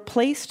we've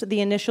replaced the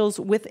initials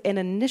with an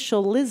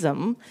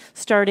initialism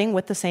starting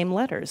with the same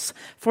letters.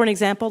 For an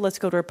example, let's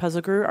go to our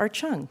Puzagur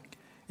Archung.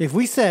 If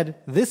we said,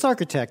 this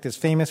architect is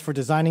famous for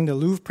designing the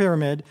Louvre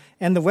Pyramid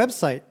and the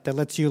website that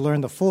lets you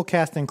learn the full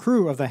cast and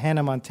crew of the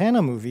Hannah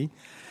Montana movie,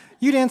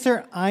 you'd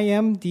answer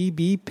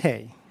IMDb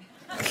Pay,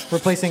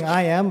 replacing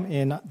IM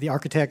in the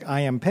architect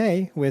IM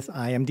Pay with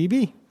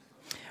IMDb.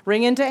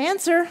 Ring in to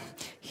answer.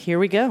 Here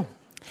we go.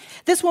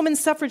 This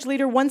woman's suffrage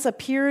leader once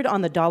appeared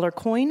on the dollar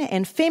coin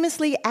and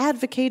famously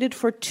advocated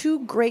for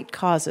 2 great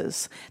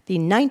causes, the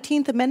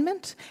 19th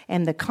Amendment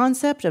and the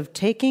concept of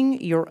taking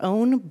your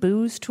own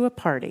booze to a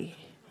party.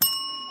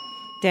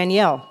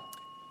 Danielle.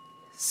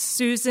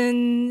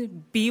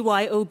 Susan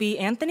BYOB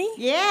Anthony?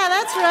 Yeah,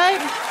 that's right.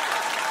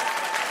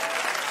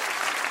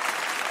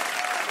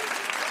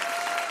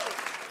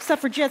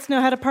 Suffragettes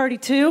know how to party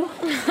too.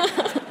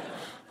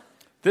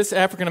 This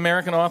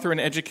African-American author and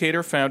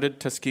educator founded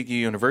Tuskegee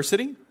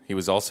University. He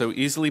was also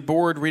easily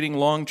bored reading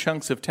long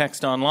chunks of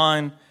text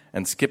online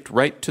and skipped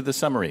right to the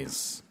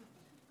summaries.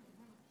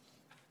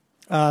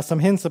 Some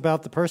hints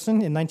about the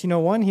person. In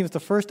 1901, he was the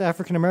first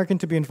African-American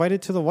to be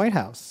invited to the White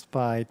House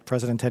by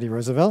President Teddy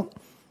Roosevelt.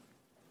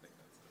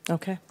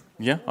 Okay.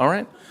 Yeah, all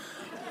right.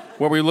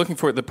 What were you looking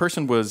for? The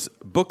person was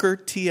Booker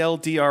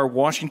TLDR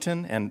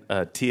Washington, and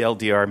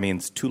TLDR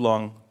means too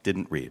long,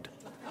 didn't read.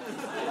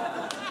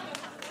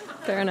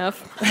 Fair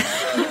enough. This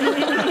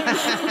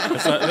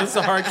is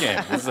a hard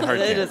game. This is a hard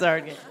game. It is a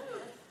hard game.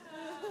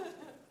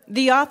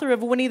 The author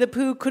of Winnie the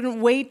Pooh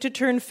couldn't wait to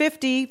turn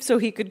 50 so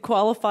he could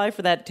qualify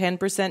for that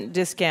 10%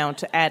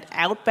 discount at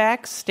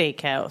Outback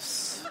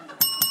Steakhouse.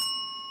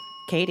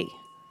 Katie.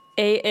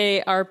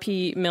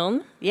 AARP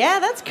Milne. Yeah,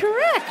 that's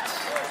correct.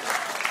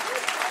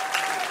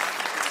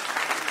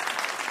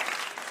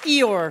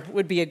 Eeyore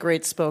would be a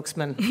great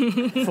spokesman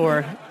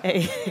for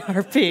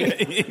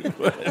AARP.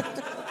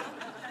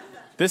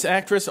 This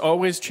actress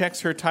always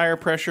checks her tire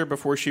pressure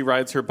before she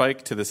rides her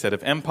bike to the set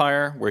of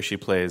Empire, where she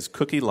plays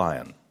Cookie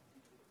Lion.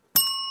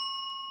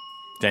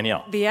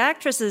 Danielle. The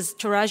actress is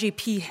Taraji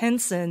P.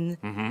 Henson,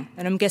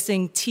 and I'm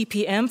guessing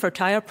TPM for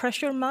tire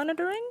pressure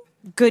monitoring?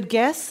 Good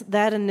guess.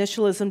 That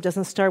initialism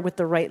doesn't start with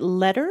the right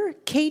letter.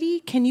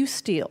 Katie, can you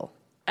steal?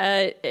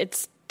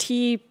 It's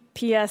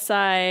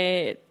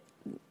TPSI,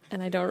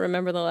 and I don't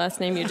remember the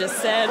last name you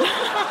just said.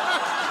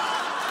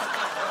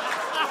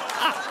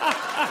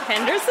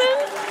 Henderson?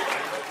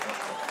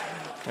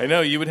 I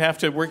know, you would have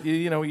to work,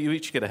 you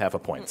each get a half a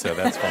point, so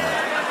that's fine.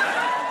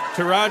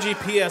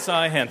 Taraji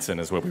PSI Henson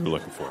is what we were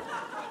looking for.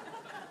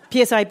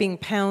 PSI being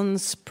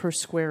pounds per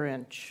square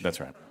inch. That's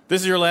right.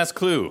 This is your last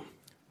clue.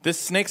 This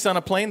Snakes on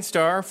a Plane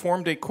star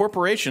formed a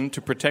corporation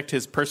to protect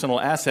his personal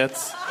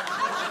assets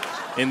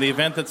in the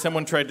event that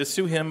someone tried to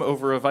sue him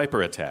over a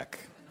Viper attack.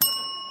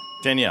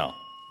 Danielle.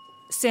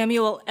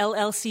 Samuel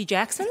LLC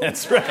Jackson?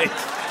 That's right.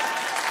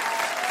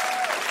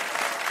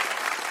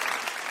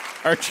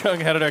 Art Chung,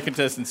 how did our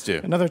contestants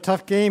do? Another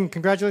tough game.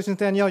 Congratulations,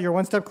 Danielle. You're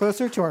one step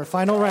closer to our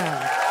final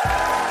round.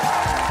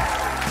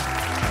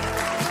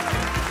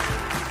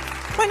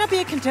 Why not be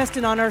a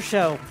contestant on our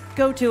show?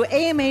 Go to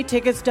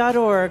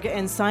amatickets.org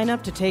and sign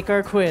up to take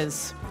our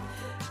quiz.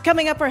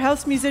 Coming up, our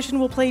house musician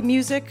will play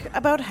music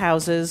about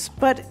houses,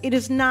 but it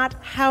is not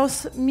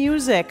house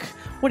music.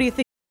 What do you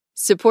think?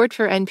 Support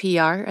for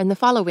NPR and the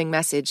following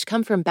message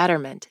come from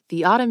Betterment,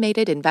 the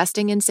automated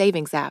investing and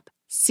savings app.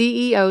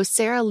 CEO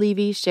Sarah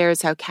Levy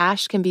shares how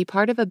cash can be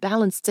part of a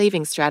balanced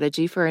savings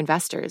strategy for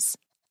investors.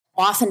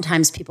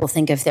 Oftentimes people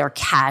think of their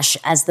cash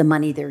as the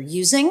money they're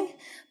using,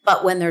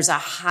 but when there's a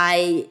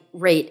high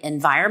rate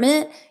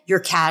environment, your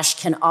cash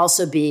can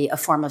also be a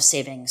form of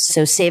savings.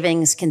 So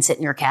savings can sit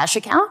in your cash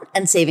account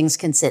and savings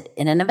can sit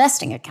in an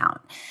investing account.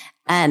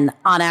 And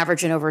on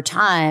average and over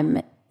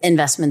time,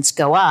 investments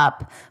go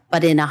up,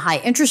 but in a high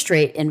interest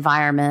rate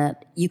environment,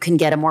 you can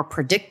get a more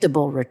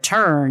predictable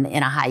return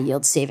in a high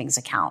yield savings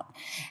account.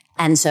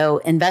 And so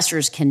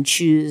investors can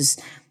choose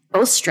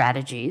both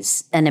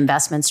strategies, an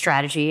investment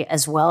strategy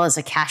as well as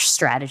a cash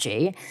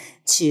strategy,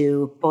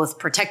 to both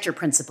protect your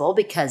principal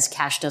because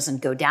cash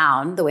doesn't go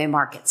down the way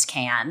markets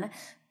can,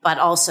 but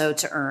also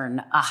to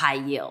earn a high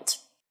yield.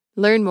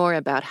 Learn more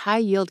about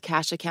high-yield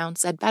cash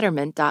accounts at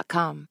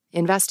Betterment.com.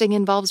 Investing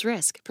involves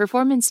risk.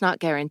 Performance not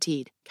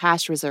guaranteed.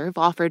 Cash reserve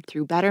offered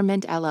through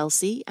Betterment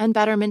LLC and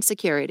Betterment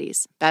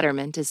Securities.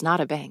 Betterment is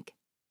not a bank.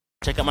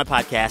 Check out my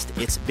podcast,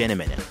 It's Been a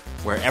Minute,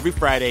 where every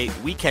Friday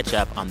we catch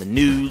up on the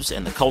news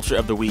and the culture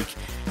of the week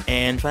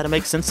and try to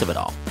make sense of it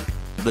all.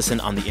 Listen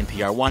on the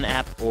NPR One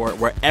app or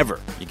wherever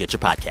you get your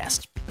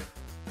podcast.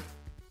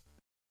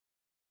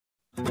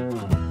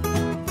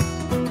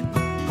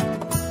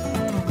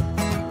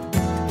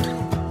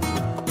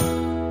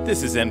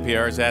 This is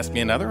NPR's Ask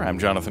Me Another. I'm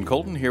Jonathan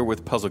Colton here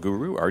with puzzle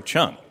guru Art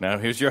Chung. Now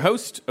here's your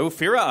host,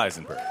 Ophira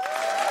Eisenberg.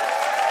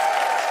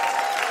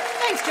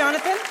 Thanks,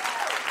 Jonathan.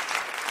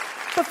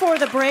 Before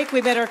the break,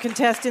 we met our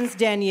contestants,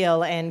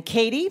 Danielle and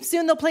Katie.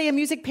 Soon they'll play a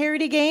music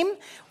parody game.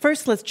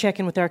 First, let's check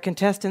in with our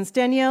contestants.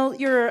 Danielle,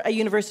 you're a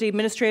university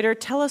administrator.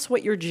 Tell us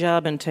what your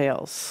job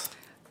entails.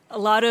 A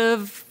lot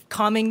of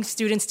calming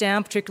students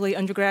down, particularly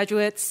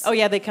undergraduates. Oh,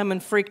 yeah, they come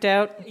in freaked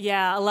out?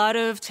 Yeah, a lot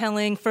of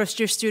telling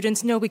first-year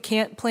students, no, we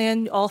can't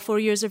plan all 4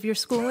 years of your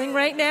schooling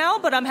right now,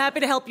 but I'm happy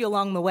to help you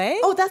along the way.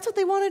 Oh, that's what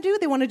they want to do?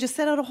 They want to just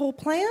set out a whole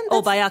plan?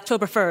 By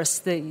October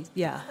 1st,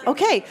 yeah.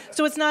 Okay,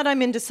 so it's not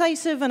I'm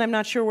indecisive and I'm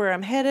not sure where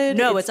I'm headed.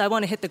 No, it's I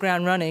want to hit the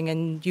ground running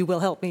and you will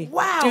help me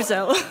do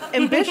so.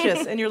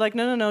 Ambitious. And you're like,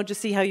 no,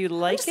 just see how you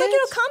like just it. Like,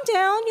 calm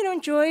down,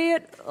 enjoy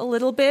it a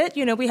little bit.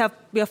 We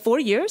have 4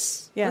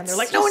 years. Yeah, and they're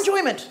like, no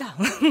enjoyment.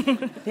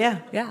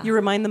 Yeah. You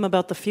remind them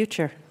about the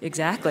future.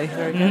 Exactly.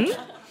 Very good.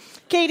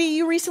 Katie,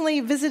 you recently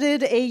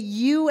visited a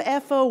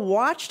UFO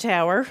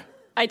watchtower.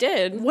 I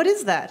did. What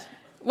is that?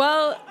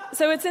 Well,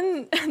 so it's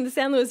in the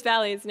San Luis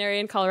Valley. It's an area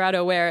in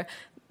Colorado where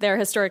there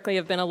historically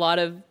have been a lot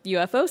of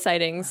UFO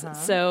sightings.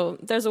 So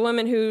there's a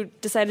woman who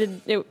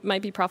decided it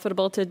might be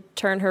profitable to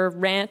turn her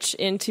ranch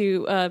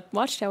into a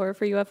watchtower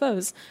for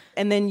UFOs.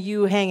 And then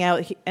you hang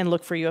out and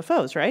look for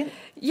UFOs, right?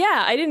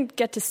 Yeah, I didn't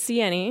get to see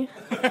any,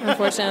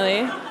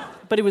 unfortunately.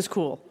 But it was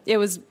cool. It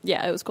was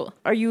cool.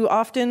 Are you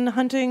often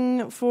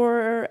hunting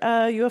for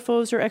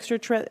UFOs or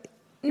extraterrestrial?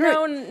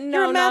 No,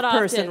 you're a math not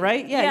person, often.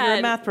 right? Yeah, you're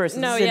a math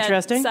person. No, This is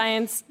interesting.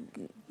 Science,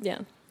 yeah.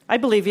 I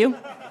believe you.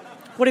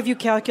 What have you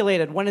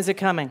calculated? When is it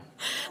coming?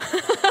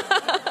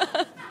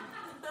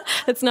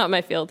 It's not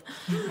my field.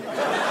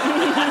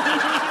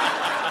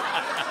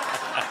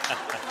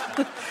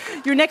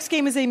 Your next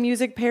game is a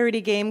music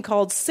parody game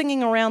called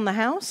Singing Around the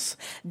House.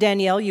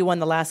 Danielle, you won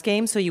the last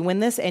game, so you win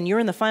this, and you're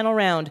in the final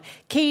round.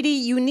 Katie,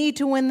 you need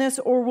to win this,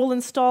 or we'll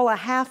install a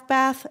half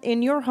bath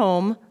in your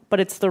home, but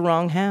it's the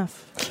wrong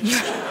half.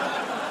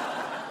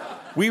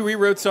 We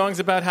rewrote songs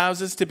about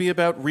houses to be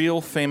about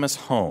real famous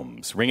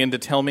homes. Ring in to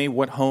tell me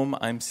what home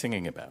I'm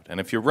singing about.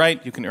 And if you're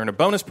right, you can earn a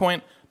bonus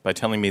point by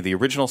telling me the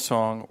original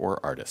song or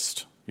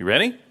artist. You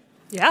ready?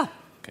 Yeah.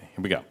 Okay,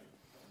 here we go.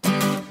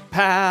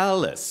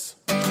 Palace,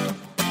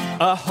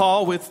 a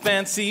hall with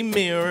fancy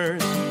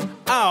mirrors.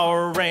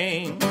 Our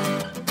reign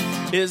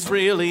is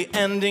really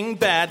ending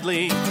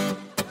badly.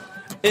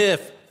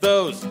 If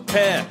those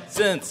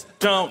peasants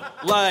don't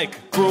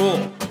like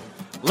gruel,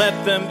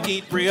 let them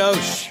eat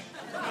brioche.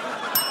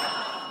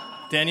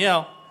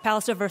 Danielle.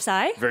 Palace of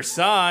Versailles.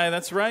 Versailles,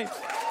 that's right.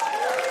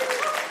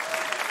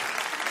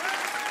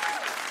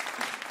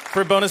 For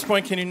a bonus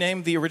point, can you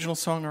name the original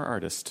song or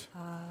artist?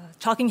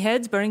 Talking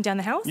Heads, Burning Down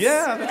the House.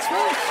 Yeah, that's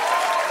right.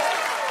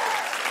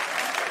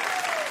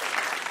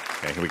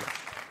 Okay, here we go.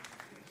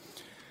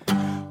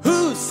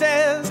 Who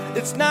says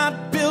it's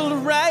not built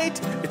right?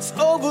 It's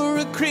over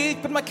a creek,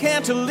 but my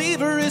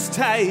cantilever is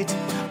tight.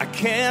 I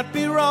can't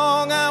be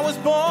wrong, I was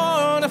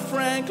born a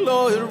Frank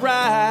Lloyd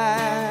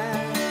Wright.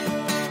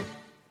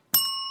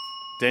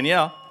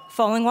 Danielle.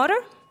 Falling Water?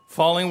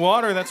 Falling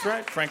Water, that's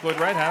right. Frank Lloyd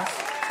Wright House.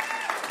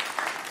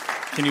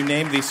 Can you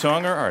name the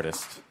song or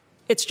artist?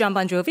 It's John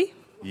Bon Jovi.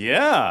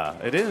 Yeah,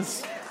 it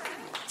is.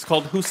 It's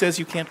called Who Says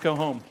You Can't Go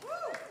Home?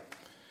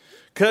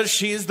 'Cause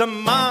she's the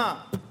monarch.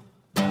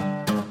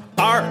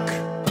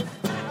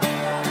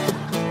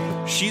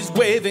 She's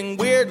waving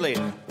weirdly,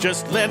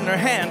 just letting her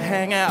hand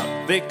hang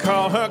out. They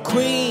call her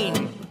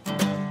Queen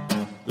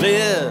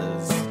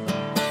Liz.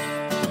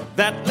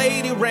 That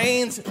lady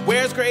reigns,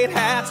 wears great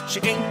hats. She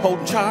ain't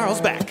holding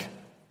Charles back.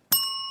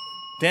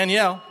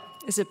 Danielle.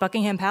 Is it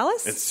Buckingham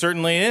Palace? It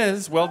certainly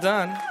is. Well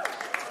done.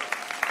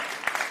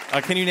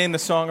 Can you name the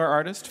song or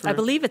artist? I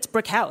believe it's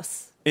Brick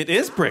House. It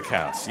is Brick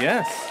House,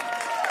 yes.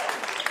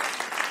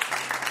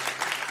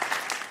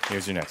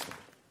 Here's your next one.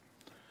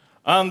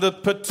 On the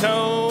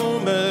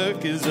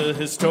Potomac is a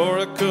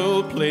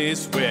historical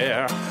place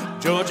where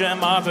George and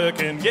Martha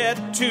can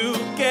get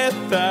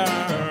together.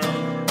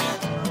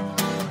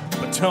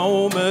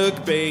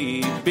 Potomac,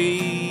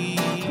 baby.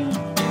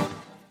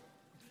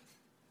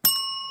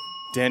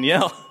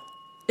 Danielle.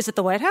 Is it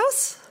the White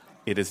House?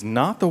 It is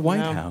not the White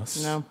No,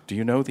 House. no. Do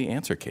you know the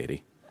answer,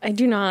 Katie? I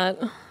do not.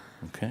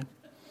 Okay.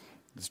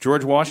 It's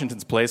George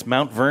Washington's place.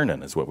 Mount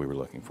Vernon is what we were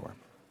looking for.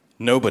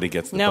 Nobody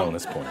gets the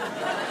bonus point.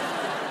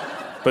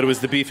 But it was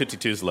the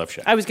B-52's Love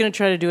Shack. I was going to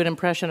try to do an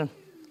impression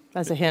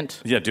as a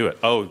hint. Yeah, do it.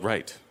 Oh,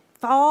 right.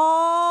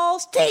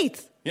 False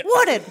teeth. Yeah.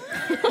 Wooded.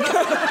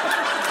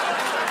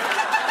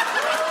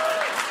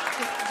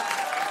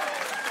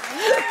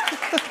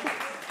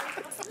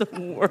 It's the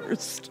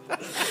worst.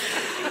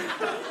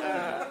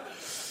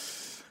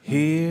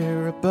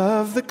 Here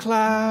above the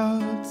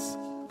clouds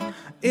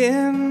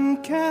in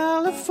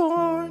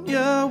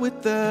California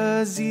with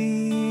the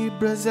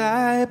zebras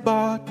I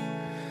bought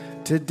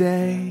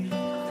today,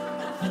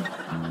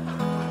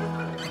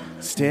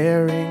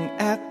 staring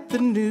at the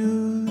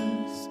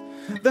news,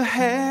 the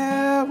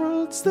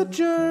heralds, the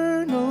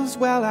journals,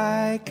 while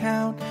I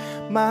count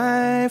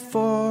my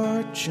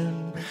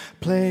fortune.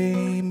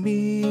 Play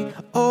me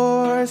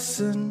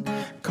Orson,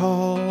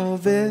 call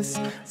this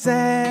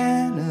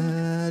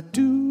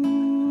Xanadu.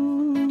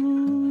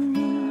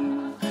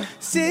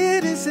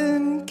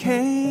 Citizen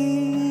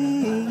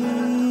Kane.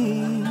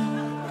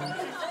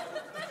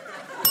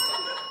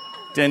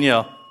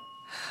 Danielle.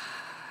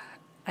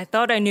 I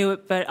thought I knew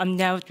it, but I'm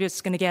now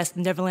just going to guess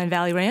Neverland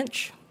Valley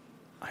Ranch.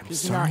 I'm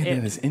sorry,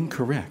 that is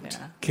incorrect.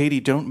 Yeah. Katie,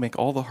 don't make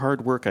all the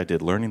hard work I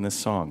did learning this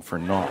song for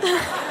naught. Do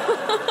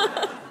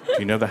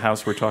you know the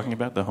house we're talking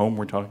about, the home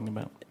we're talking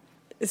about?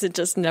 Is it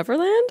just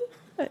Neverland?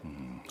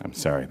 I'm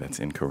sorry, that's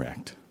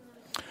incorrect.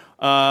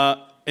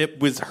 It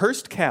was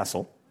Hearst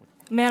Castle.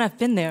 Man, I've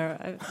been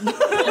there.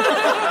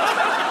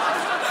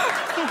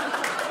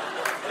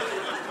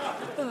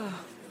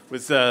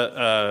 Was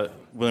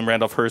William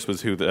Randolph Hearst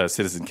was who the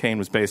Citizen Kane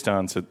was based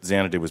on, so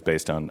Xanadu was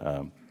based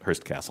on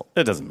Hearst Castle.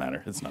 It doesn't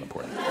matter. It's not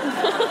important.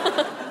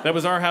 That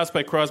was Our House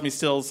by Crosby,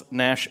 Stills,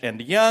 Nash, and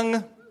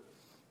Young.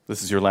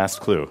 This is your last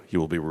clue. You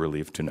will be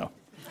relieved to know.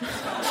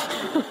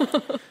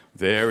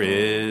 There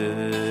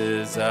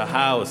is a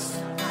house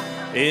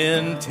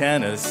in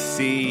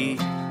Tennessee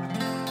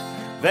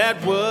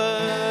that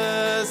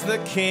was the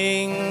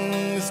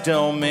king's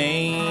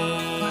domain.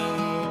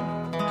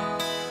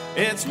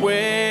 It's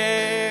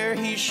where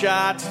he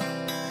shot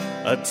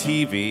a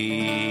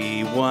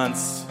TV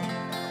once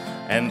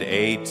and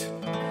ate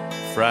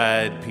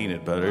fried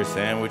peanut butter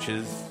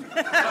sandwiches.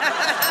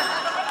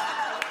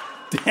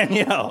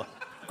 Danielle.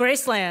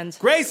 Graceland.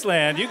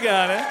 Graceland, you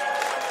got it.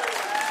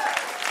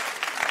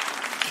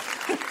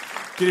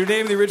 Can you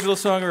name the original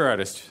song or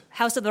artist?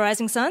 House of the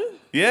Rising Sun?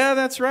 Yeah,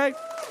 that's right.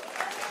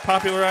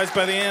 Popularized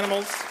by the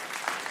Animals.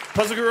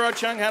 Puzzle Guru Art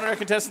Chung, how did our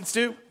contestants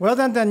do? Well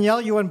done, Danielle.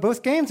 You won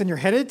both games, and you're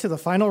headed to the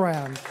final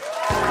round.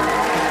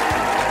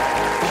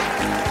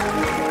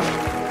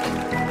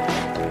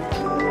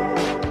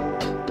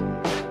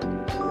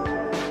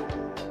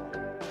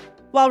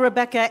 While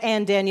Rebecca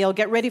and Danielle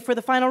get ready for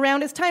the final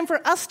round, it's time for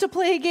us to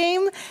play a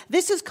game.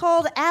 This is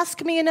called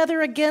Ask Me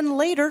Another Again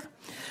Later.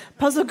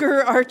 Puzzle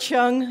Guru Art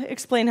Chung,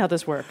 explain how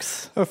this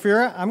works.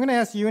 Ophira, I'm going to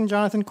ask you and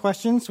Jonathan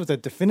questions with a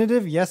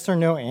definitive yes or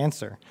no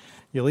answer.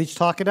 You'll each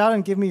talk it out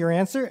and give me your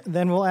answer.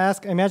 Then we'll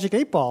ask a magic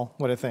 8-ball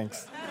what it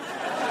thinks.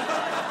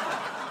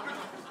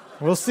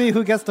 We'll see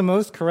who gets the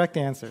most correct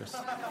answers.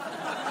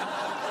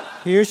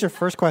 Here's your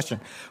first question.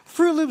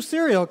 Fruit Loop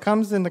cereal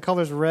comes in the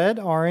colors red,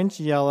 orange,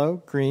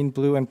 yellow, green,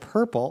 blue, and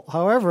purple.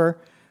 However,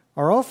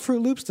 are all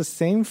Fruit Loops the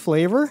same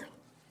flavor?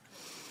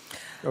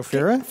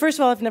 Ophira? First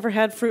of all, I've never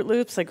had Fruit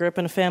Loops. I grew up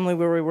in a family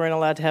where we weren't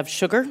allowed to have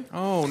sugar.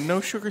 Oh,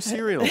 no sugar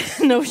cereals.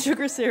 No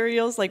sugar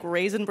cereals, like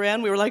Raisin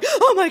Bran. We were like,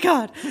 oh my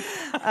God.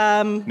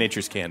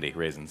 Nature's candy,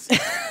 raisins.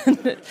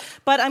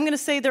 But I'm going to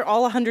say they're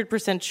all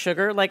 100%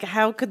 sugar. Like,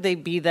 how could they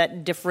be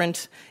that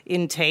different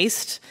in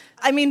taste?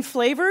 I mean,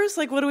 flavors?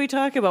 Like, what are we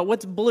talking about?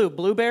 What's blue?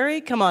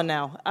 Blueberry? Come on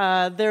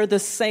now. They're the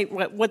same.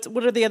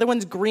 What are the other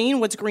ones?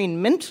 Green? What's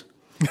green? Mint?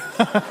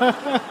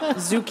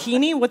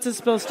 Zucchini? What's it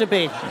supposed to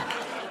be?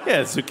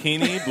 Yeah,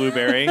 zucchini,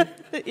 blueberry,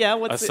 yeah,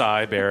 what's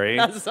acai berry,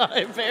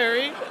 acai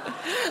berry,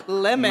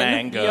 lemon,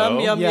 mango,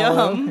 yum.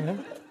 Yeah.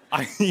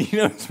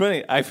 It's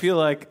funny. I feel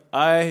like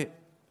I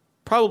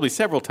probably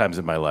several times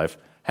in my life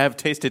have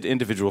tasted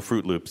individual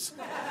Fruit Loops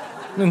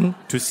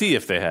to see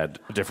if they had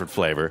a different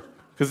flavor.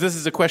 Because this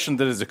is a question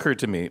that has occurred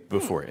to me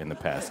before in the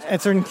past.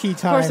 At certain key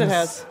times. Of course it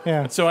has.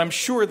 Yeah. So I'm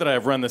sure that I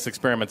have run this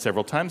experiment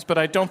several times, but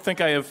I don't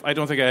think I have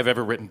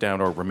ever written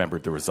down or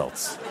remembered the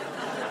results.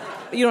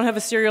 You don't have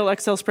a cereal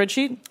Excel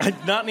spreadsheet?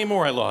 Not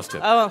anymore. I lost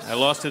it. Oh. I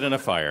lost it in a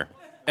fire.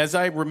 As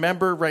I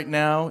remember right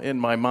now in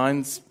my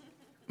mind's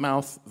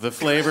mouth, the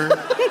flavor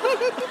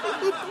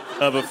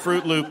of a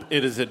Fruit Loop,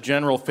 it is a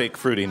general fake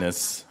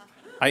fruitiness.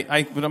 But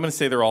I'm going to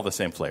say they're all the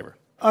same flavor.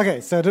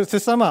 Okay, so to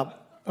sum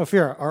up,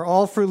 Ophira, are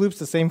all Fruit Loops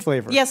the same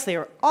flavor? Yes, they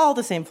are all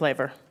the same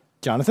flavor.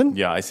 Jonathan?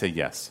 Yeah, I say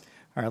yes.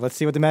 All right, let's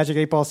see what the Magic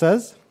 8-Ball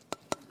says.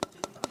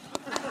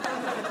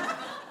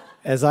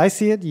 As I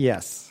see it,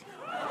 yes.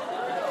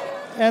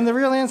 And the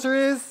real answer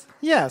is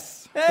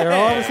yes. They're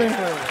all the same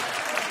flavor.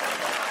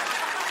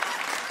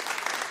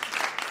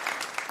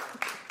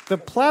 The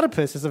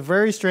platypus is a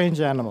very strange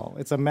animal.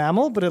 It's a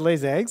mammal, but it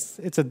lays eggs.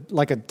 It's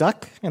like a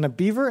duck and a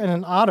beaver and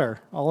an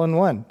otter all in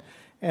one.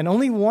 And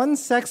only one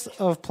sex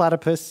of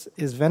platypus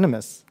is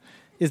venomous.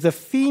 Is the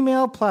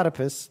female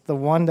platypus the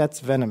one that's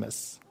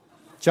venomous?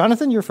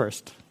 Jonathan, you're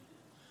first.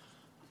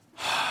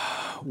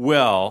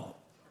 Well,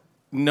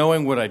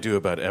 knowing what I do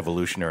about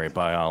evolutionary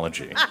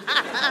biology...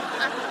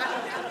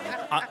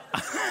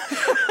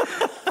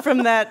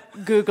 From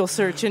that Google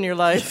search in your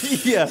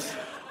life. Yes.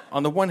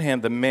 On the one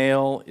hand, the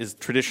male is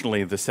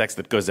traditionally the sex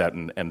that goes out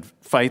and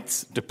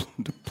fights. Do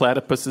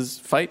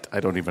platypuses fight? I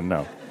don't even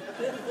know.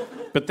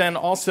 But then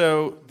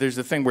also, there's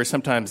a thing where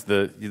sometimes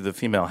the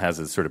female has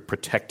a sort of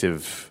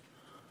protective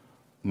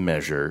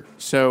measure.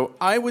 So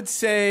I'm going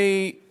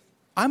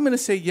to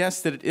say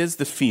yes, that it is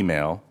the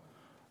female,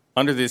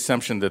 under the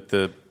assumption that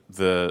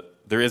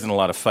there isn't a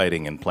lot of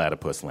fighting in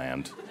platypus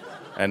land.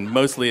 And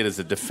mostly it is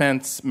a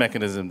defense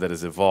mechanism that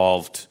has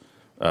evolved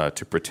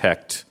to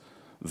protect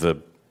the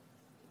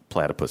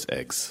platypus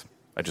eggs.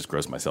 I just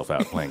grossed myself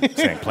out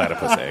saying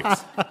platypus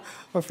eggs.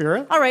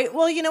 Ophira? All right,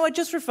 well, you know what,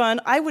 just for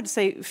fun, I would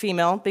say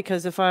female,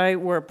 because if I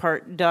were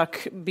part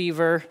duck,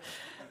 beaver,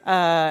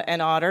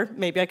 and otter,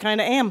 maybe I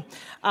kind of am,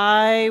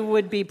 I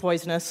would be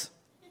poisonous.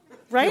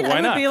 Right? Yeah, why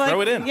I would not? Be like,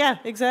 throw it in. Yeah,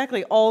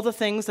 exactly. All the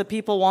things that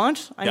people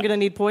want, I'm going to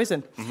need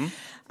poison.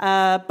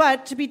 Mm-hmm.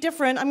 But to be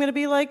different, I'm going to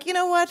be like, you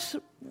know what?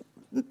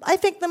 I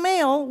think the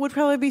male would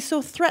probably be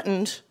so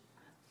threatened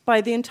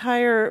by the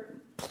entire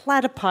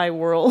platypi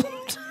world.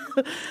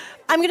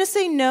 I'm going to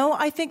say no.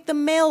 I think the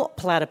male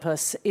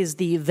platypus is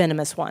the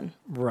venomous one.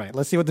 Right.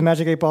 Let's see what the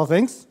Magic 8-Ball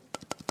thinks.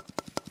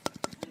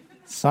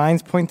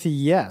 Signs point to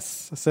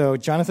yes. So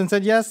Jonathan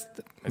said yes.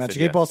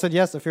 Magic 8-Ball said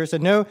yes. Ophira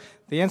said no.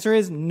 The answer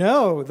is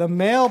no. The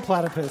male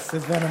platypus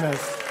is venomous.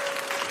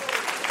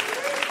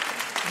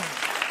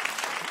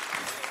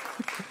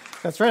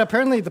 That's right.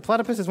 Apparently, the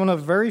platypus is one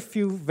of very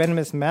few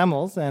venomous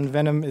mammals, and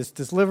venom is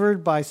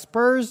delivered by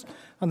spurs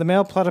on the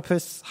male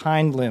platypus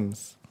hind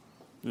limbs.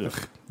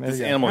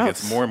 This animal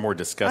gets more and more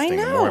disgusting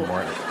the more and more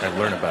I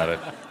learn about it.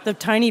 The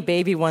tiny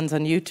baby ones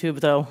on YouTube,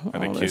 though. Are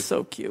they they're cute?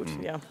 so cute.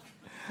 Yeah.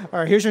 All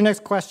right, here's your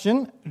next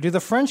question. Do the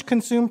French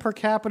consume per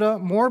capita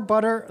more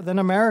butter than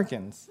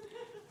Americans?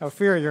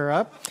 Ophira, you're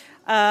up.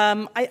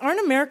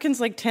 Aren't Americans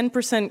like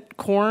 10%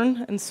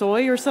 corn and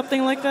soy or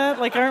something like that?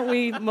 Like, aren't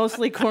we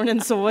mostly corn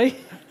and soy?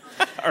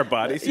 Our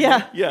bodies.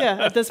 Yeah.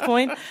 At this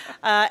point,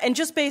 and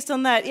just based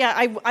on that,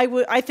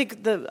 I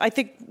think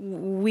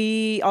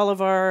all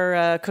of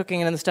our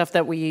cooking and the stuff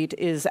that we eat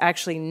is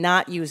actually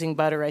not using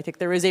butter. I think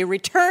there is a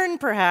return,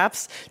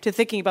 perhaps, to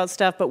thinking about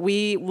stuff, but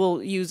we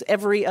will use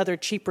every other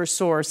cheaper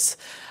source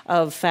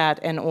of fat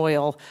and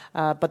oil.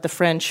 But the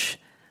French,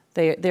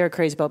 they're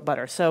crazy about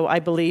butter. So I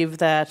believe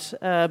that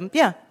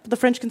the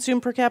French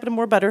consume per capita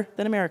more butter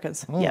than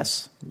Americans.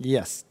 Yes.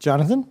 Yes,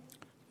 Jonathan.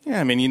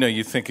 Yeah, I mean,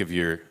 you think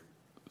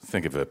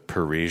of a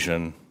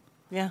Parisian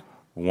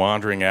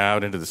wandering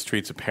out into the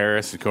streets of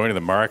Paris and going to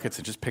the markets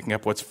and just picking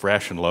up what's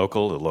fresh and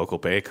local, the local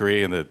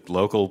bakery and the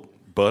local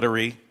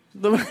buttery.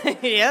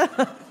 Yeah.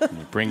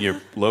 You bring your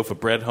loaf of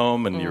bread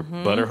home and your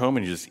butter home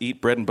and you just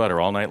eat bread and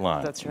butter all night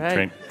long. That's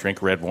right.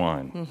 Drink red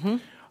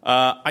wine.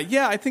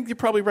 I think you're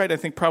probably right. I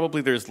think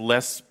probably there's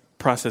less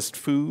processed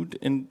food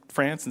in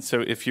France, and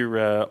so if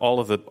you're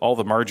all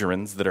the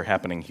margarines that are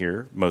happening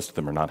here, most of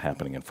them are not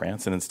happening in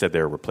France, and instead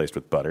they're replaced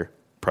with butter.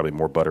 Probably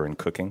more butter in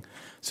cooking.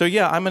 So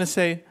I'm going to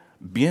say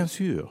bien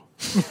sûr,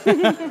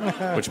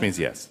 which means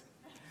yes.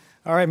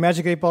 All right,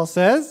 Magic 8 Ball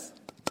says,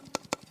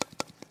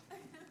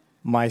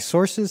 my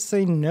sources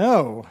say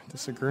no.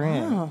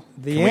 Disagreeing. Oh.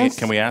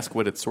 Can we ask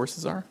what its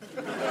sources are?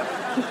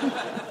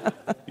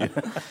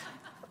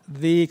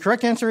 The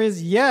correct answer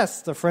is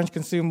yes. The French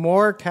consume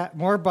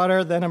more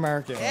butter than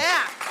Americans.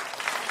 Yeah.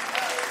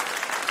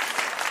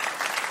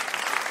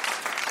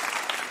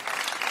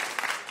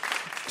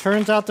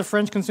 Turns out the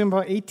French consume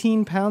about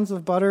 18 pounds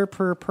of butter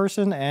per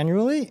person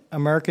annually.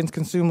 Americans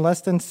consume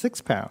less than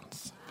 6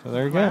 pounds. So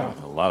there you go.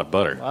 A lot of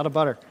butter. A lot of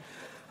butter.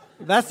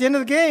 That's the end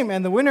of the game,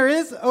 and the winner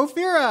is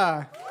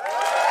Ophira.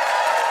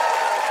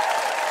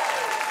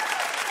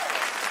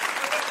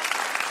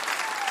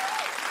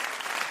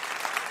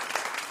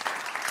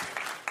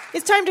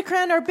 It's time to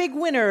crown our big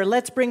winner.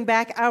 Let's bring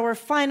back our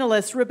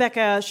finalist,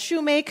 Rebecca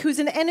Shoemake, who's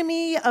an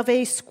enemy of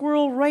a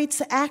squirrel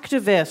rights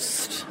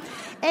activist,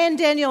 and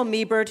Danielle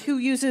Miebert, who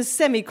uses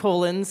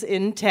semicolons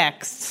in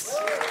texts.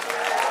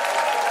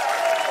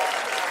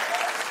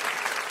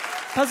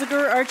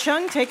 Puzzlegur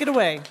Archung, take it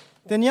away.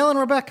 Danielle and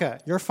Rebecca,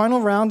 your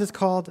final round is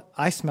called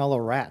I Smell a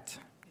Rat.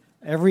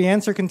 Every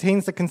answer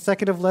contains the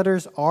consecutive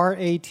letters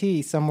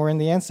R-A-T somewhere in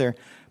the answer,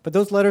 but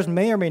those letters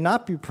may or may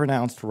not be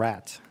pronounced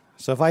rat.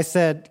 So if I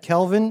said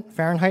Kelvin,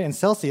 Fahrenheit, and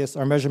Celsius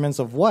are measurements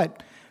of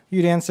what,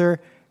 you'd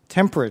answer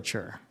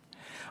temperature.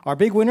 Our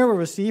big winner will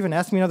receive an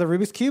Ask Me Another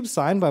Rubik's Cube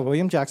signed by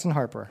William Jackson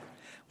Harper.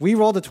 We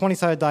rolled a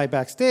 20-sided die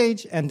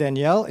backstage, and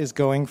Danielle is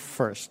going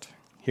first.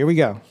 Here we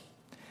go.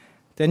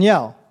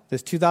 Danielle,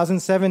 this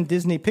 2007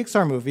 Disney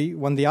Pixar movie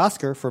won the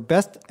Oscar for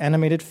Best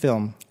Animated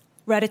Film.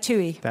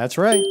 Ratatouille. That's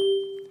right.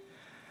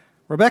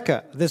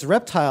 Rebecca, this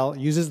reptile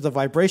uses the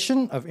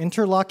vibration of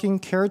interlocking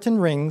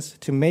keratin rings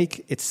to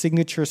make its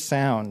signature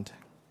sound.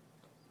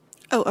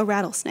 Oh, a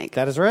rattlesnake.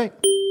 That is right.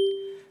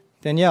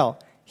 Danielle,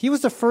 he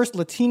was the first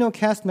Latino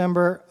cast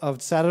member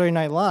of Saturday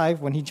Night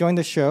Live when he joined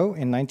the show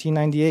in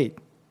 1998.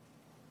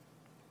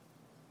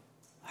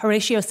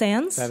 Horatio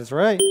Sands. That is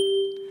right.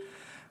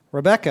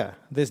 Rebecca,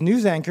 this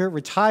news anchor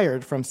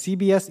retired from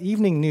CBS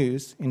Evening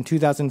News in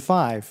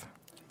 2005.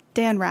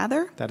 Dan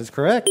Rather. That is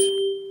correct.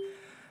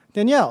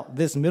 Danielle,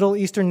 this Middle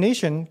Eastern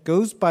nation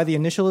goes by the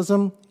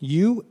initialism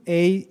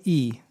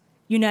UAE.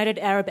 United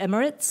Arab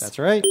Emirates. That's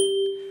right.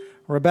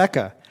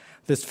 Rebecca,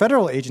 this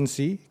federal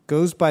agency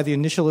goes by the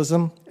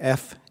initialism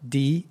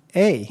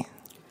FDA.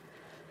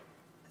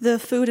 The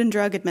Food and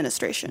Drug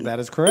Administration. That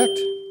is correct.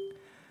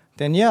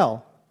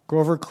 Danielle,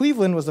 Grover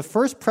Cleveland was the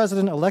first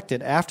president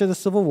elected after the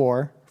Civil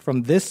War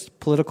from this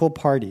political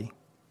party.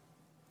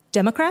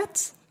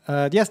 Democrats?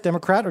 Yes,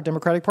 Democrat or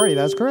Democratic Party.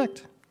 That is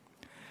correct.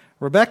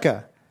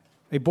 Rebecca,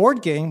 a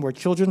board game where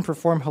children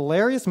perform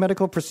hilarious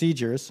medical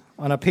procedures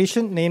on a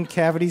patient named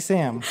Cavity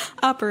Sam.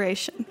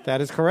 Operation.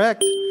 That is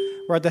correct.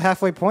 We're at the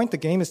halfway point. The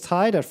game is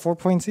tied at 4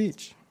 points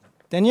each.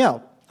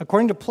 Danielle,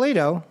 according to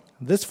Plato,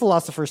 this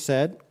philosopher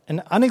said,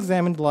 an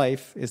unexamined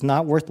life is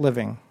not worth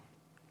living.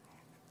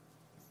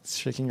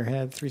 Shaking your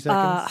head, 3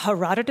 seconds.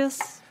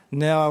 Herodotus?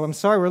 No, I'm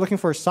sorry. We're looking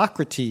for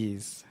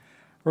Socrates.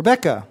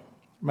 Rebecca,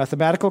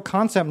 mathematical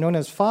concept known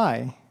as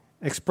phi,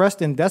 expressed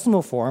in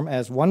decimal form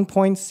as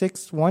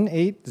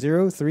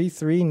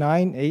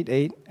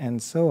 1.618033988,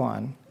 and so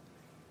on.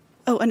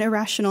 Oh, an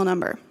irrational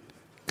number.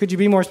 Could you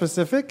be more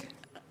specific?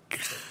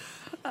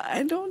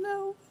 I don't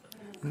know.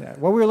 Yeah,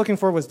 what we were looking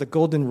for was the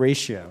golden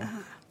ratio.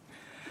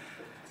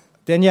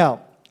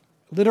 Danielle,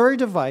 literary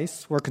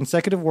device where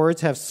consecutive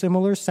words have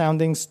similar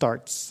sounding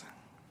starts.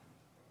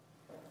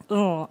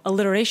 Oh,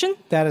 alliteration?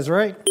 That is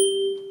right.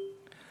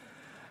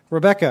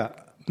 Rebecca,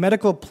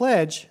 medical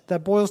pledge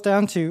that boils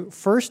down to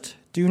first,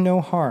 do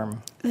no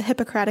harm. The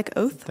Hippocratic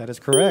Oath. That is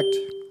correct.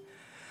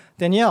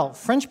 Danielle,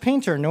 French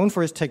painter known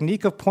for his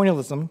technique of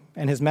pointillism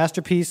and his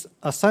masterpiece,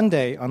 A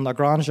Sunday on La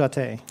Grande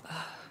Jatte.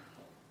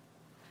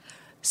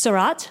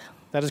 Seurat.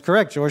 That is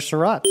correct, Georges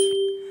Seurat.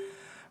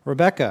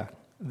 Rebecca,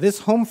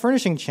 this home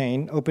furnishing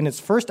chain opened its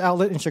first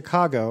outlet in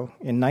Chicago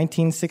in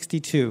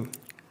 1962.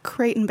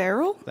 Crate and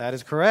Barrel? That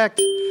is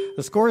correct.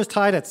 The score is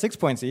tied at 6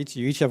 points each.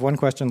 You each have one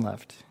question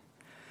left.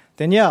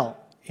 Danielle,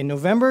 in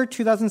November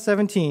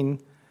 2017,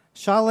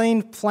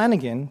 Shalane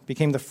Flanagan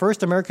became the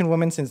first American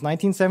woman since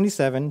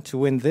 1977 to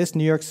win this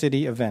New York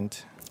City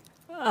event.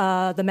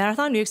 The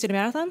marathon, New York City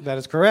Marathon? That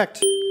is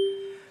correct.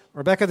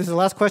 Rebecca, this is the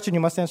last question. You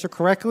must answer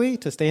correctly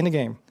to stay in the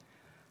game.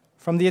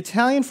 From the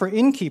Italian for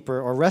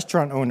innkeeper or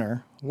restaurant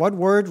owner, what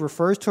word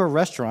refers to a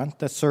restaurant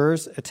that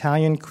serves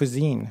Italian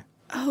cuisine?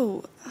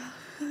 Oh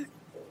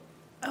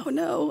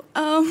no.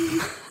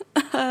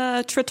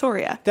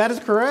 Trattoria. That is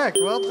correct.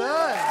 Well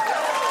done.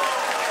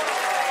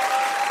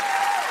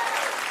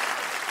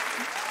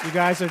 You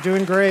guys are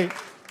doing great.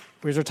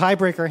 Here's your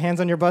tiebreaker.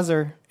 Hands on your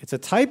buzzer. It's a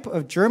type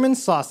of German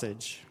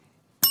sausage.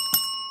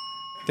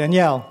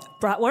 Danielle.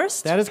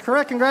 Bratwurst. That is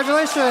correct.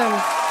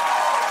 Congratulations.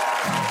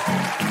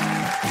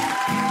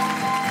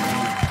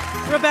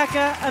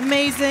 Rebecca,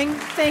 amazing.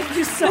 Thank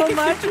you so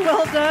much.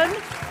 Well done.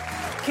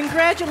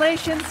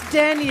 Congratulations,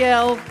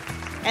 Danielle.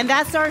 And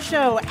that's our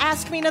show.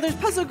 Ask Me Another's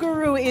puzzle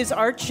guru is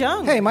Art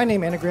Chung. Hey, my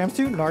name anagram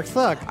student, Nark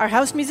Thug. Our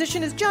house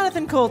musician is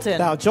Jonathan Colton.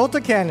 Now,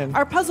 Jolta Cannon.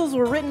 Our puzzles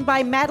were written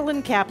by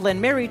Madeline Kaplan,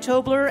 Mary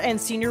Tobler,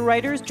 and senior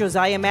writers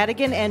Josiah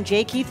Madigan and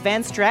J. Keith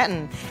Van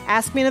Stratton.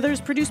 Ask Me Another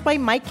is produced by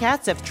Mike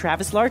Katzef,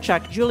 Travis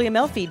Larchuk, Julia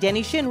Melfi,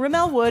 Denny Shin,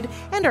 Ramel Wood,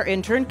 and our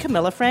intern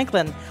Camilla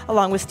Franklin,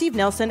 along with Steve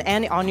Nelson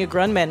and Anya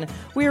Grunman.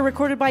 We are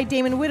recorded by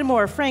Damon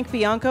Whittemore, Frank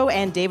Bianco,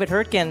 and David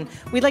Hurtgen.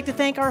 We'd like to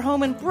thank our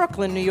home in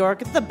Brooklyn, New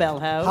York, the Bell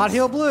House. Hot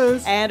Heel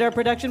Blues. And our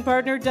production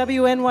partner,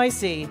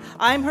 WNYC.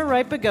 I'm her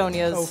right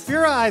begonias.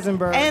 Ophira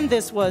Eisenberg. And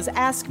this was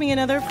Ask Me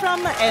Another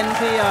from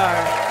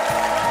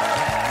NPR.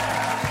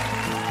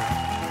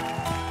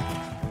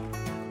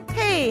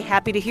 Hey,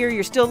 happy to hear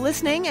you're still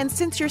listening. And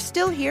since you're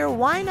still here,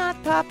 why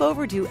not pop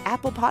over to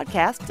Apple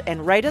Podcasts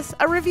and write us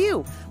a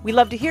review? We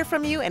love to hear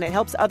from you, and it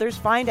helps others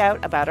find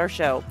out about our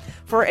show.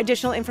 For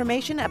additional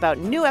information about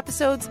new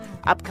episodes,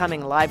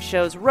 upcoming live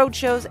shows, road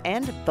shows,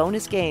 and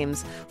bonus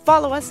games,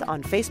 follow us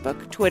on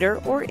Facebook, Twitter,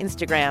 or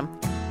Instagram.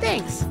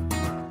 Thanks.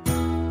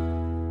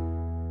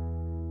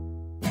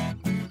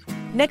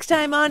 Next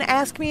time on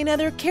Ask Me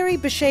Another, Carrie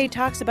Bechet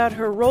talks about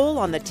her role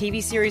on the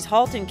TV series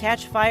Halt and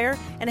Catch Fire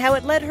and how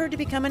it led her to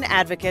become an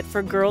advocate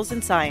for girls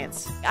in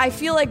science. I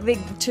feel like they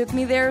took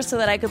me there so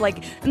that I could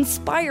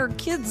inspire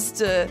kids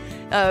to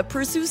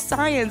pursue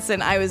science,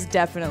 and I was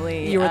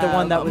definitely You were the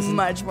one that was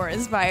much more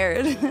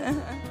inspired.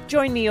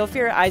 Join me,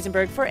 Ophira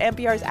Eisenberg, for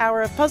NPR's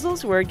Hour of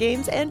Puzzles, Word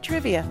Games, and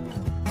Trivia.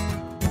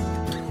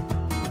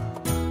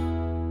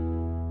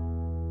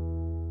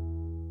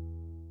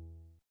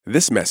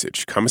 This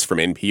message comes from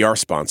NPR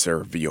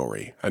sponsor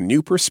Vuori, a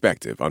new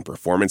perspective on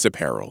performance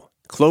apparel.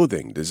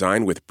 Clothing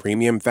designed with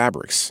premium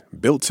fabrics,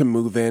 built to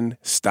move in,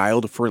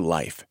 styled for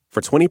life. For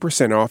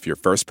 20% off your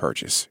first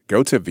purchase,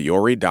 go to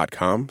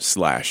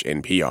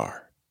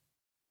vuori.com/NPR.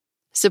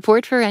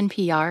 Support for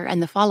NPR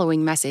and the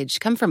following message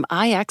come from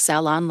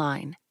IXL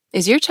Online.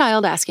 Is your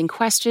child asking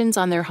questions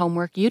on their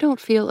homework you don't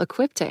feel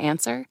equipped to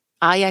answer?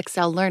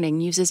 IXL Learning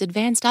uses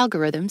advanced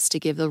algorithms to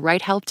give the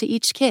right help to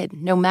each kid,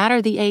 no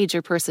matter the age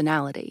or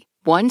personality.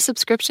 One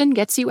subscription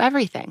gets you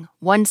everything.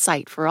 One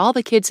site for all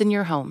the kids in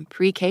your home,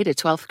 pre-K to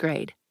 12th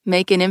grade.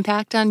 Make an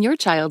impact on your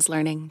child's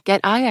learning.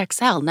 Get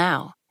IXL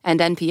now. And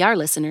NPR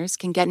listeners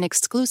can get an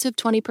exclusive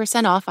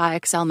 20% off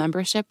IXL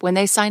membership when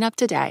they sign up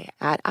today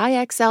at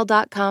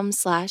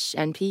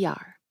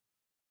IXL.com/NPR.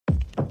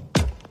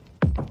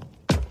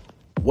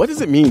 What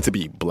does it mean to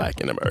be Black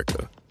in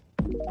America?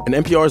 In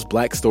NPR's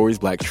Black Stories,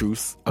 Black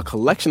Truths, a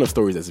collection of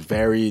stories as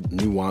varied,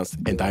 nuanced,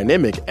 and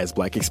dynamic as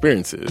Black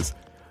experiences,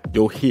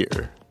 you'll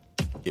hear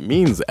it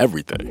means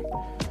everything.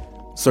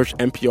 Search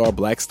NPR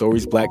Black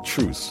Stories, Black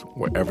Truths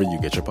wherever you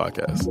get your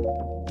podcasts.